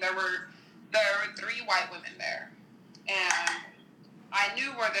day, and there were 3 white women there. And I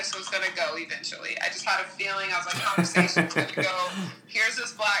knew where this was going to go eventually. I just had a feeling. I was like, conversation's going to go, here's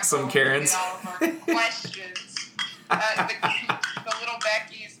this black some girl Karens. all of our questions. The little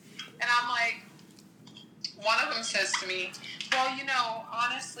Beckys. And I'm like, one of them says to me, well,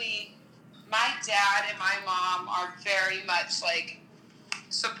 honestly, my dad and my mom are very much, like,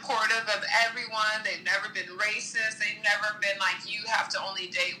 supportive of everyone. They've never been racist. They've never been like, you have to only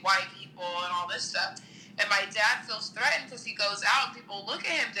date white people and all this stuff. And my dad feels threatened because he goes out and people look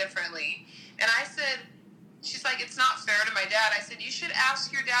at him differently. And I said, she's like, it's not fair to my dad. I said, you should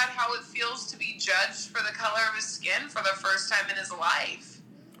ask your dad how it feels to be judged for the color of his skin for the first time in his life.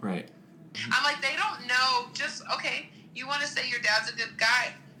 Right. I'm like, they don't know. Okay, you want to say your dad's a good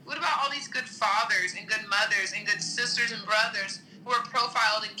guy. What about all these good fathers and good mothers and good sisters and brothers who are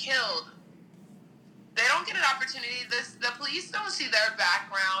profiled and killed? They don't get an opportunity. The police don't see their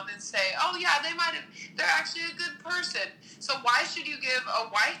background and say, oh, yeah, they're actually a good person. So why should you give a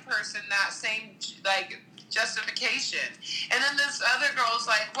white person that same, justification? And then this other girl's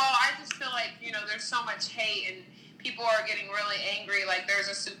like, well, I just feel like, there's so much hate and people are getting really angry. Like, there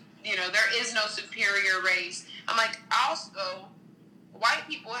is no superior race. I'm like, also, white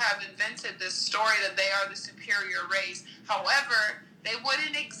people have invented this story that they are the superior race. However, they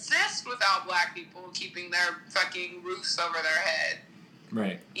wouldn't exist without black people keeping their fucking roofs over their head.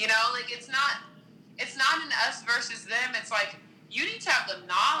 Right. It's not an us versus them. It's like, you need to have the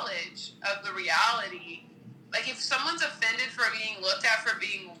knowledge of the reality. Like, if someone's offended for being looked at for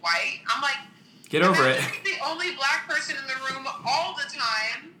being white, I'm like, get over it. You're the only black person in the room all the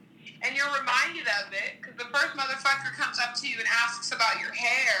time, and you're reminded of it, because the first motherfucker comes up to you and asks about your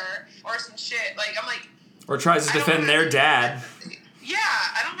hair or some shit. Like, I'm like... Or tries to defend their dad. Yeah,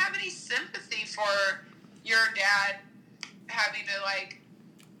 I don't have any sympathy for your dad having to,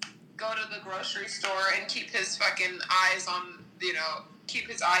 go to the grocery store and keep his fucking eyes on, keep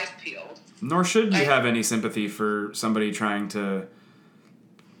his eyes peeled. Nor should you have any sympathy for somebody trying to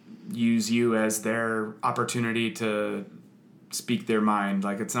use you as their opportunity to speak their mind.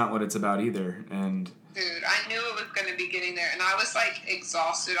 Like, it's not what it's about either. And dude, I knew it was going to be getting there, and I was,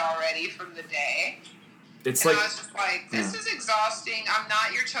 exhausted already from the day. It's and I was just like, this is exhausting. I'm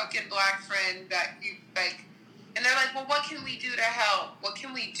not your token black friend that you, and they're like, well, what can we do to help? What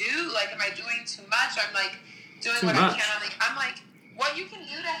can we do? Like, am I doing too much? I'm like, doing Too what much. I can. I'm like, what you can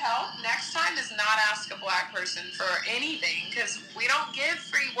do to help next time is not ask a black person for anything, because we don't give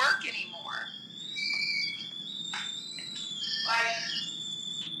free work anymore. Like,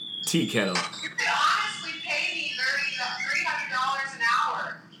 Tea kettle. you could honestly pay me $300 an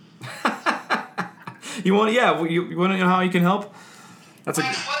hour. You want to know how you can help? That's Like,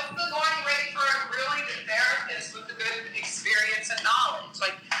 what's the going rate for a really good therapist with a good experience and knowledge?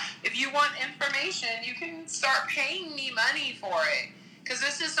 Like, if you want information, you can start paying me money for it. Because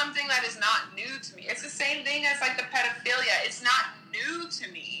this is something that is not new to me. It's the same thing as, like, the pedophilia. It's not new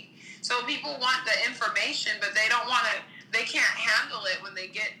to me. So people want the information, but they don't want to, they can't handle it when they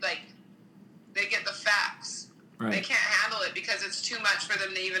get, like, they get the facts. Right. They can't handle it because it's too much for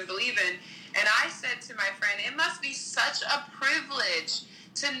them to even believe in. And I said to my friend, it must be such a privilege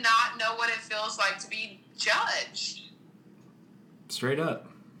to not know what it feels like to be judged. Straight up.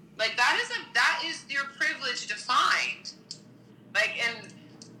 Like, that is your privilege defined. Like, and,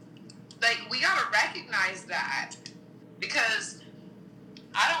 like, we gotta recognize that. Because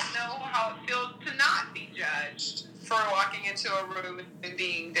I don't know how it feels to not be judged for walking into a room and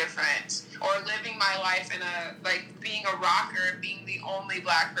being different, or living my life in a, like, being a rocker, being the only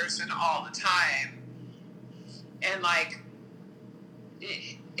black person all the time. And, like,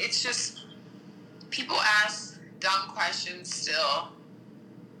 it's just, people ask dumb questions still,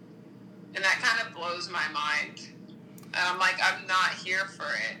 and that kind of blows my mind. And I'm like, I'm not here for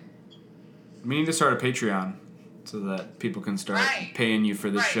it. We need to start a Patreon so that people can start paying you for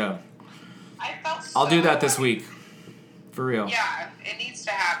this show. I felt I'll do that so this week. For real. Yeah, it needs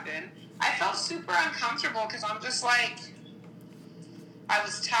to happen. I felt super uncomfortable because I'm just like, I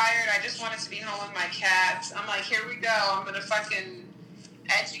was tired. I just wanted to be home with my cats. I'm like, here we go. I'm going to fucking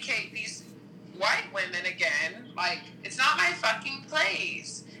educate these white women again. Like, it's not my fucking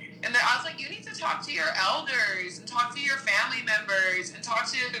place. And then I was like, you need to talk to your elders and talk to your family members and talk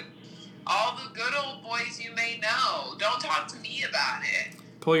to all the good old boys you may know. Don't talk to me about it.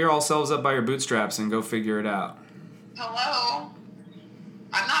 Pull your all selves up by your bootstraps and go figure it out. Hello?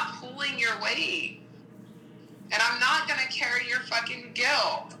 I'm not pulling your weight. And I'm not going to carry your fucking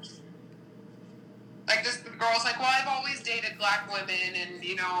guilt. Like, this girl's like, well, I've always dated black women and,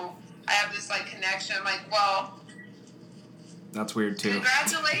 you know, I have this, like, connection. I'm like, well... That's weird, too.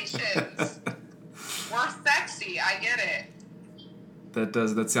 Congratulations. We're sexy. I get it.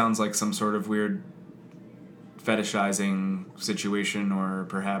 That sounds like some sort of weird fetishizing situation, or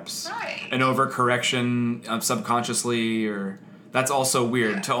perhaps an overcorrection subconsciously, or that's also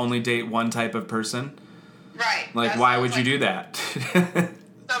weird to only date one type of person. Right. Like, why would you do that?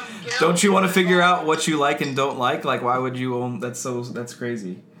 Some Don't you want to figure out what you like and don't like? Like, why would you that's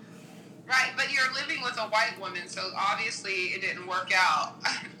crazy. Right, but you're living with a white woman, so obviously it didn't work out.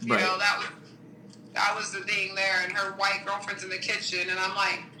 You know, that was the thing there, and her white girlfriend's in the kitchen, and I'm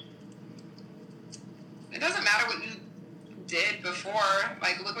like, it doesn't matter what you did before.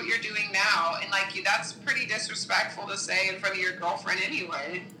 Like, look what you're doing now. And, like, that's pretty disrespectful to say in front of your girlfriend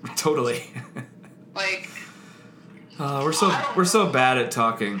anyway. Totally. Like, we're so bad at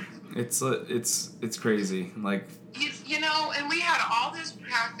talking. It's crazy. Like, you know, and we had all this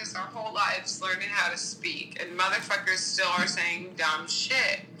practice our whole lives learning how to speak, and motherfuckers still are saying dumb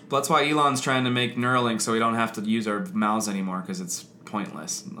shit. That's why Elon's trying to make Neuralink so we don't have to use our mouths anymore, because it's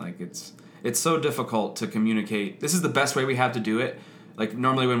pointless. Like, it's so difficult to communicate. This is the best way we have to do it. Like,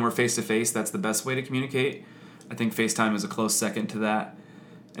 normally when we're face-to-face, that's the best way to communicate. I think FaceTime is a close second to that.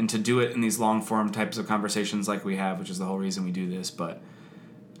 And to do it in these long-form types of conversations like we have, which is the whole reason we do this. But,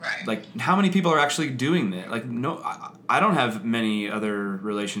 like, how many people are actually doing that? Like, no, I don't have many other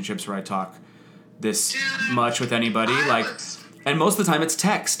relationships where I talk this much with anybody. And most of the time it's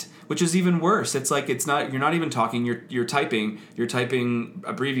text, which is even worse. It's like you're not even talking, you're typing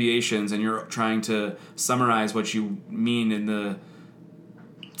abbreviations, and you're trying to summarize what you mean in the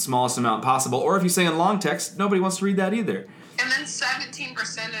smallest amount possible. Or if you say in long text, nobody wants to read that either. And then 17%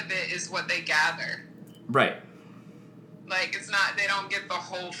 of it is what they gather. Right. Like, it's not, they don't get the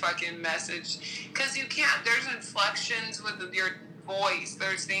whole fucking message. Because you can't, there's inflections with your voice.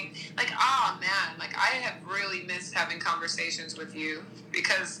 There's things, like, oh man, like, I have really missed having conversations with you.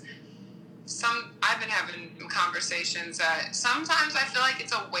 Because I've been having conversations that sometimes I feel like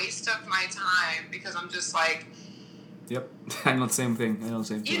it's a waste of my time, because I'm just like... Yep, I know the same thing. You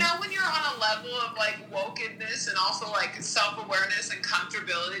know, when you're on a level of, like, wokeness and also, like, self-awareness and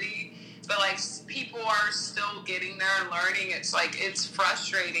comfortability, but, like, people are still getting there and learning, it's, like, it's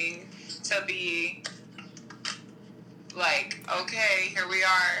frustrating to be, like, okay, here we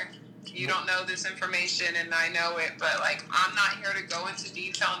are. You don't know this information and I know it, but, like, I'm not here to go into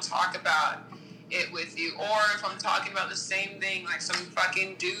detail and talk about it with you. Or if I'm talking about the same thing, like some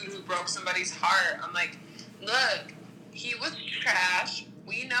fucking dude who broke somebody's heart, I'm like, look, he was trash.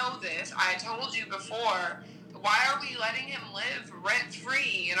 We know this. I told you before. Why are we letting him live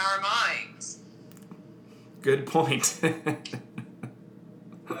rent-free in our minds? Good point.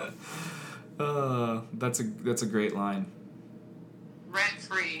 That's a great line.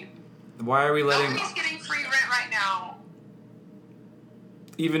 Rent-free. Why are we letting... Nobody's getting free rent right now.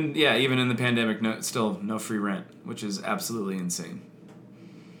 Even in the pandemic, still no free rent, which is absolutely insane.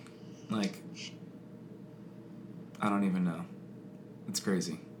 Like, I don't even know. It's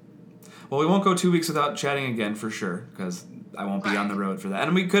crazy. Well, we won't go 2 weeks without chatting again for sure, because I won't be on the road for that.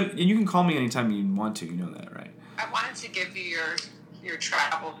 And you can call me anytime you want to. You know that, right? I wanted to give you your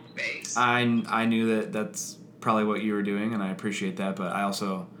travel space. I knew that's probably what you were doing, and I appreciate that, but I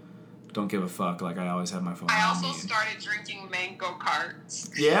also don't give a fuck. Like, I always have my phone on me. I also started drinking mango carts.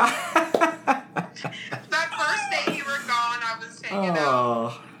 Yeah? That first day you were gone, I was hanging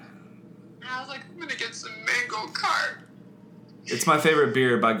out. And I was like, I'm going to get some mango cart. It's my favorite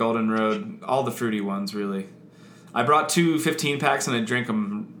beer by Golden Road. All the fruity ones, really. I brought 2 15-packs, and I drank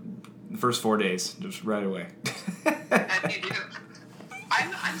them the first 4 days, just right away. And you do.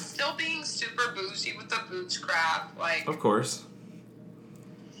 I'm still being super bougie with the booch crap. Like, of course.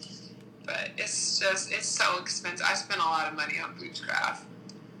 But it's so expensive. I spend a lot of money on Boochcraft.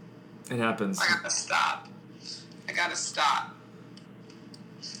 It happens. I gotta stop.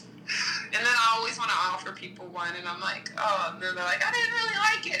 And then I always want to offer people one, and I'm like, oh, and they're like, I didn't really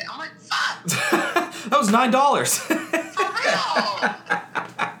like it. I'm like, fuck. That was $9. For real.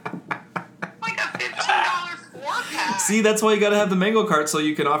 Like a $15 4-pack. See, that's why you gotta have the mango cart, so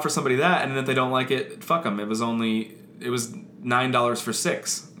you can offer somebody that, and if they don't like it, fuck them. It was $9 for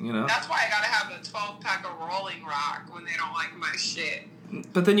 6, you know? That's why I gotta have a 12-pack of Rolling Rock when they don't like my shit.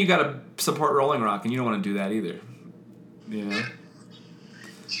 But then you gotta support Rolling Rock, and you don't want to do that either. You know?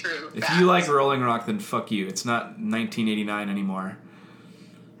 True. If you like Rolling Rock, then fuck you. It's not 1989 anymore.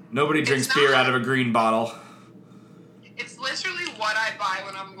 Nobody drinks beer out of a green bottle. It's literally what I buy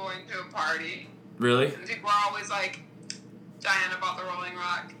when I'm going to a party. Really? And people are always like, Diana bought the Rolling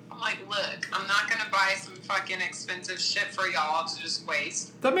Rock. I'm like, look, I'm not going to buy some fucking expensive shit for y'all to just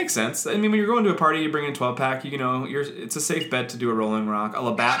waste. That makes sense. I mean, when you're going to a party, you bring in a 12-pack, you know, it's a safe bet to do a Rolling Rock, a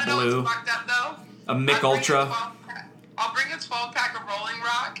Labatt Blue, what's fucked up, though? a Mick Ultra. I'll bring a 12-pack of Rolling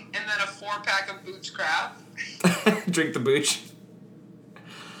Rock and then a 4-pack of Boochcraft. Drink the booch.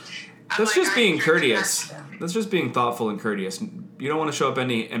 That's just being courteous. That's just being thoughtful and courteous. You don't want to show up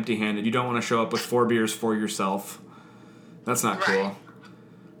empty-handed. You don't want to show up with 4 beers for yourself. That's not cool.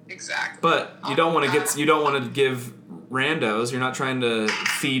 Exactly. But you don't want to give randos. You're not trying to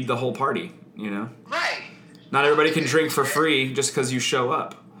feed the whole party, you know? Right. Not everybody can drink for free just because you show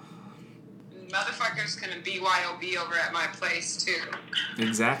up. Motherfuckers can BYOB over at my place, too.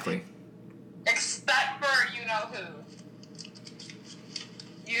 Exactly. Except for you-know-who.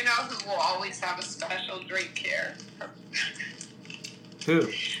 You-know-who will always have a special drink here.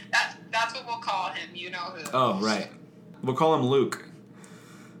 Who? That's what we'll call him, you-know-who. Oh, right. We'll call him Luke.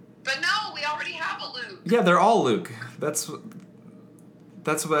 But no, we already have a Luke. Yeah, they're all Luke. That's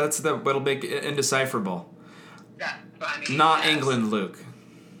what'll make it indecipherable. That's funny. Not England Luke.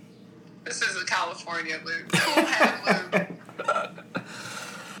 This is a California Luke. Cool Hand Luke.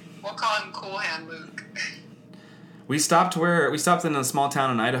 We'll call him Cool Hand Luke. We stopped in a small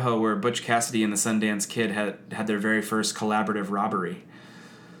town in Idaho where Butch Cassidy and the Sundance Kid had their very first collaborative robbery.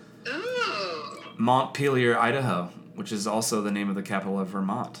 Ooh. Montpelier, Idaho, which is also the name of the capital of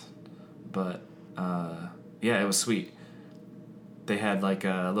Vermont. But yeah, it was sweet. They had like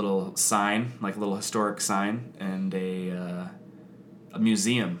a little sign, like a little historic sign, and a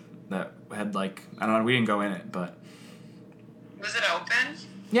museum that had like, I don't know, we didn't go in it, but... Was it open?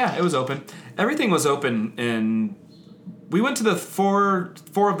 Yeah, it was open. Everything was open, and we went to the four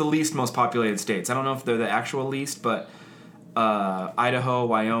of the least most populated states. I don't know if they're the actual least, but Idaho,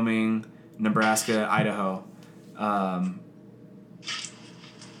 Wyoming, Nebraska, Idaho,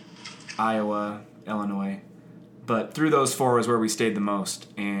 Iowa, Illinois. But through those 4 is where we stayed the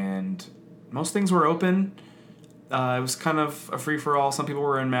most, and most things were open. It was kind of a free-for-all. Some people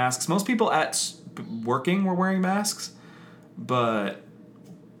were in masks. Most people at working were wearing masks, but...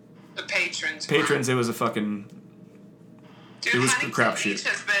 The patrons, it was a fucking... Dude, it was a Huntington crapshoot. Beach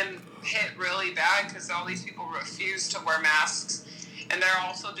has been hit really bad because all these people refuse to wear masks, and they're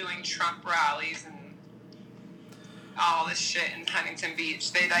also doing Trump rallies and all this shit in Huntington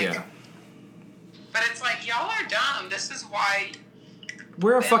Beach. They like... Yeah. But it's like, y'all are dumb. This is why...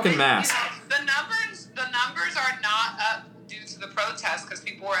 Wear a fucking mask. You know, the numbers are not up due to the protest because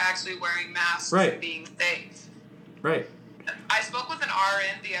people were actually wearing masks Right. and being safe. Right. I spoke with an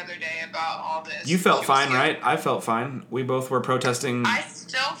RN the other day about all this. You felt fine, right? I felt fine. We both were protesting. I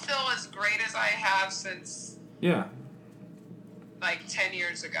still feel as great as I have since, Yeah. like, 10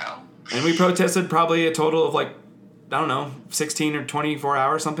 years ago. And we protested probably a total of, like, I don't know, 16 or 24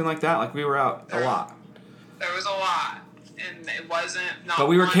 hours, something like that. Like, we were out a lot. There was a lot. And it wasn't... But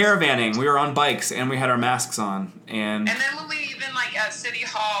we were caravanning. We were on bikes, and we had our masks on. And then when we even, like, at City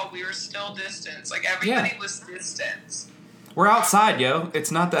Hall, we were still distanced. Like, everybody was distanced. We're outside, yo.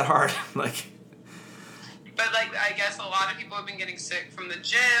 It's not that hard. Like... But, like, I guess a lot of people have been getting sick from the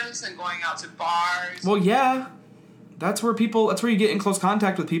gyms and going out to bars. Well, yeah. That's where you get in close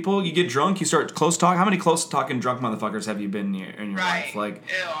contact with people. You get drunk, you start close talk. How many close talking drunk motherfuckers have you been in your life? Like,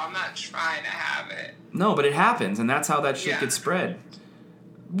 ew, I'm not trying to have it. No, but it happens, and that's how that shit gets spread.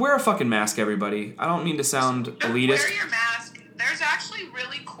 Wear a fucking mask, everybody. I don't mean to sound elitist. Wear your mask. There's actually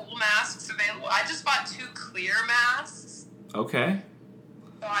really cool masks available. I just bought 2 clear masks. Okay.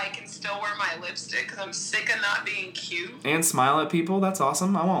 So I can still wear my lipstick because I'm sick of not being cute. And smile at people. That's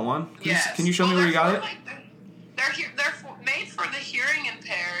awesome. I want one. Can you show me where you got it? Like, they're made for the hearing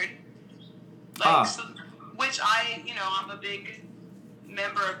impaired. Like, which I'm a big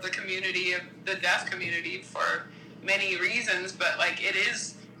member of the community, of the deaf community for many reasons, but, like, it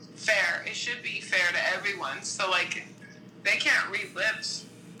is fair. It should be fair to everyone. So, like, they can't read lips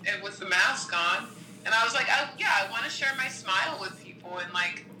with the mask on. And I was like, I want to share my smile with people and,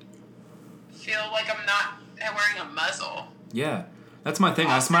 like, feel like I'm not wearing a muzzle. Yeah. That's my thing.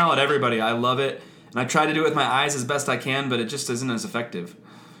 I smile at everybody. I love it. And I try to do it with my eyes as best I can, but it just isn't as effective.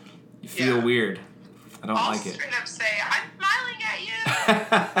 You feel weird. I don't like it. I'll straight up say, I'm smiling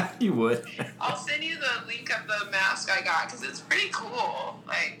at you. You would. I'll send you the link of the mask I got, because it's pretty cool.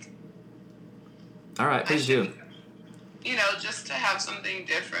 Like... All right, please do. Just to have something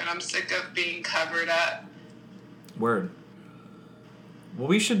different. I'm sick of being covered up. Word. Well,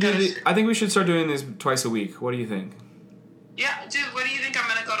 we should I think we should start doing this twice a week. What do you think? Yeah, dude, what do you think? I'm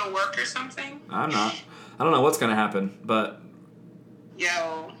going to go to work or something? I'm not. I don't know what's going to happen, but...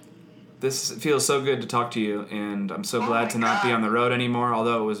 Yo. This feels so good to talk to you, and I'm so glad to not be on the road anymore,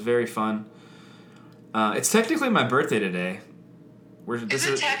 although it was very fun. It's technically my birthday today. Is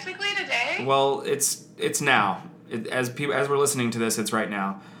it technically today? Well, it's now. As we're listening to this, it's right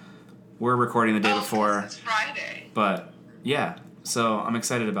now. We're recording the day before. It's Friday. But, yeah. So, I'm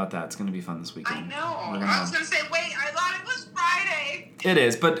excited about that. It's going to be fun this weekend. I know. I was going to say, wait, I thought it was Friday. It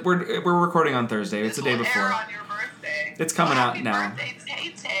is, but we're recording on Thursday. It's the day before. Air on your birthday. It's coming out now. Happy birthday,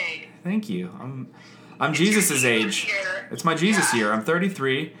 Tay-Tay. Thank you. I'm Jesus' age. Year. It's my Jesus year. I'm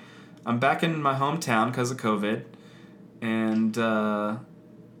 33. I'm back in my hometown because of COVID. And I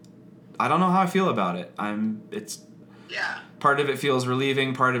don't know how I feel about it. Part of it feels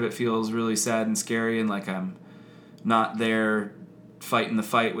relieving, part of it feels really sad and scary, and like I'm not there fighting the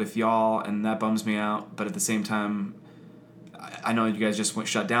fight with y'all, and that bums me out. But at the same time, I know you guys just went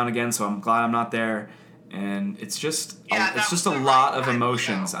shut down again, so I'm glad I'm not there. And it's just a lot of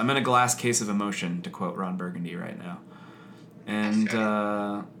emotions. I'm in a glass case of emotion, to quote Ron Burgundy right now. And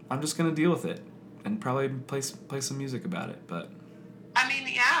I'm just gonna deal with it and probably play some music about it. But I mean,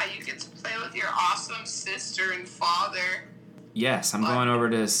 yeah, you get to play with your awesome sister and father. Yes, I'm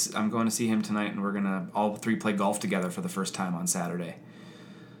going to see him tonight, and we're gonna all 3 play golf together for the first time on Saturday.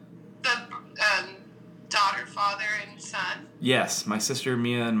 The daughter, father, and son? Yes, my sister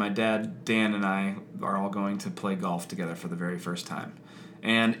Mia and my dad Dan and I are all going to play golf together for the very first time.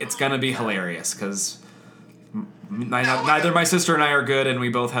 And it's going to be hilarious because neither my sister and I are good, and we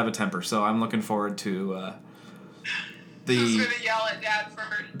both have a temper. So I'm looking forward to Who's going to yell at Dad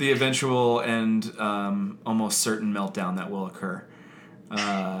first? The eventual and almost certain meltdown that will occur.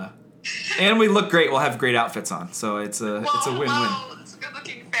 And we look great. We'll have great outfits on. So it's a win-win. Well, it's a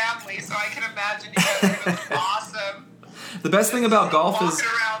good-looking family, so I can imagine you guys are going to look awesome. The best thing about golf is walking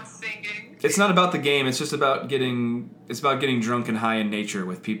around singing. It's not about the game. It's just about getting drunk and high in nature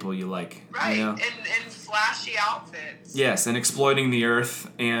with people you like. Right, you know? and flashy outfits. Yes, and exploiting the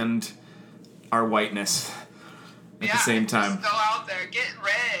earth and our whiteness at the same time. Just go out there, get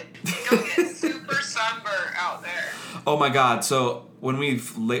red. Go get super sunburnt out there. Oh my God! So when we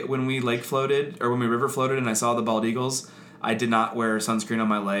lake floated or when we river floated and I saw the bald eagles, I did not wear sunscreen on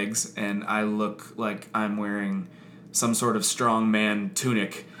my legs, and I look like I'm wearing some sort of strong man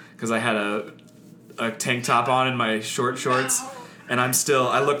tunic because I had a tank top on and my shorts, and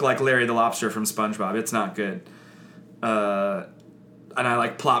I look like Larry the Lobster from SpongeBob. It's not good. And I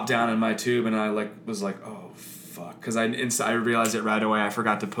plopped down in my tube, and I was like, oh fuck, because I realized it right away. I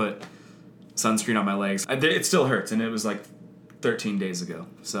forgot to put sunscreen on my legs. It still hurts, and it was 13 days ago.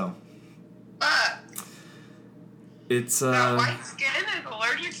 So But it's that white skin is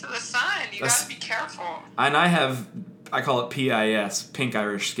allergic to the sun. You gotta be careful. And I call it PIS, pink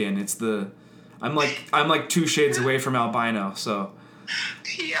Irish skin. I'm like 2 shades away from albino, so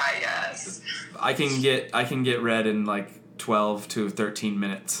PIS. I can get red in like 12 to 13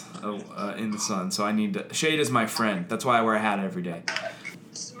 minutes in the sun. So I need to, shade is my friend. That's why I wear a hat every day.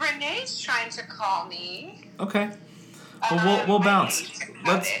 Renee's trying to call me. Okay. Well, we'll bounce. Is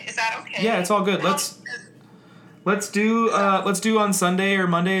that okay? Yeah, it's all good. Let's do on Sunday or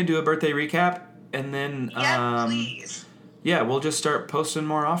Monday and do a birthday recap, and then please. Yeah, we'll just start posting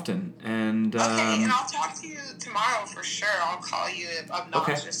more often. And okay, and I'll talk to you tomorrow for sure. I'll call you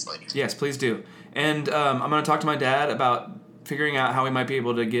obnoxiously. Okay. Yes, please do. And I'm going to talk to my dad about figuring out how we might be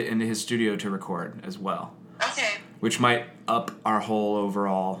able to get into his studio to record as well. Okay. Which might up our whole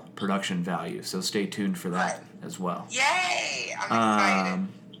overall production value. So stay tuned for that as well. Yay! I'm excited.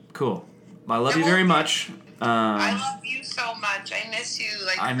 Cool. Well, I love you very much. I love you so much. I miss you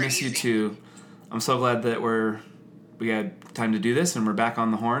like crazy. I miss you too. I'm so glad that we had time to do this and we're back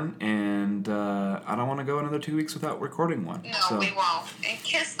on the horn. And I don't want to go another 2 weeks without recording one. No, we won't. And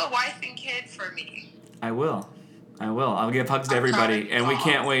kiss the wife and kid for me. I will. I'll give hugs to everybody, and we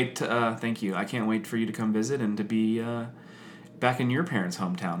can't wait. Thank you. I can't wait for you to come visit and to be back in your parents'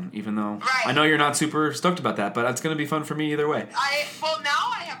 hometown. Even though I know you're not super stoked about that, but it's going to be fun for me either way.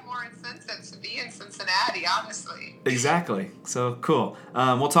 Now I have more incentive to be in Cincinnati, honestly. Exactly. So cool.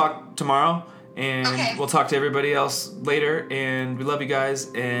 We'll talk tomorrow, and we'll talk to everybody else later. And we love you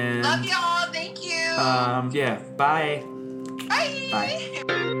guys. And love y'all. Thank you. Yeah. Bye. Bye. Bye.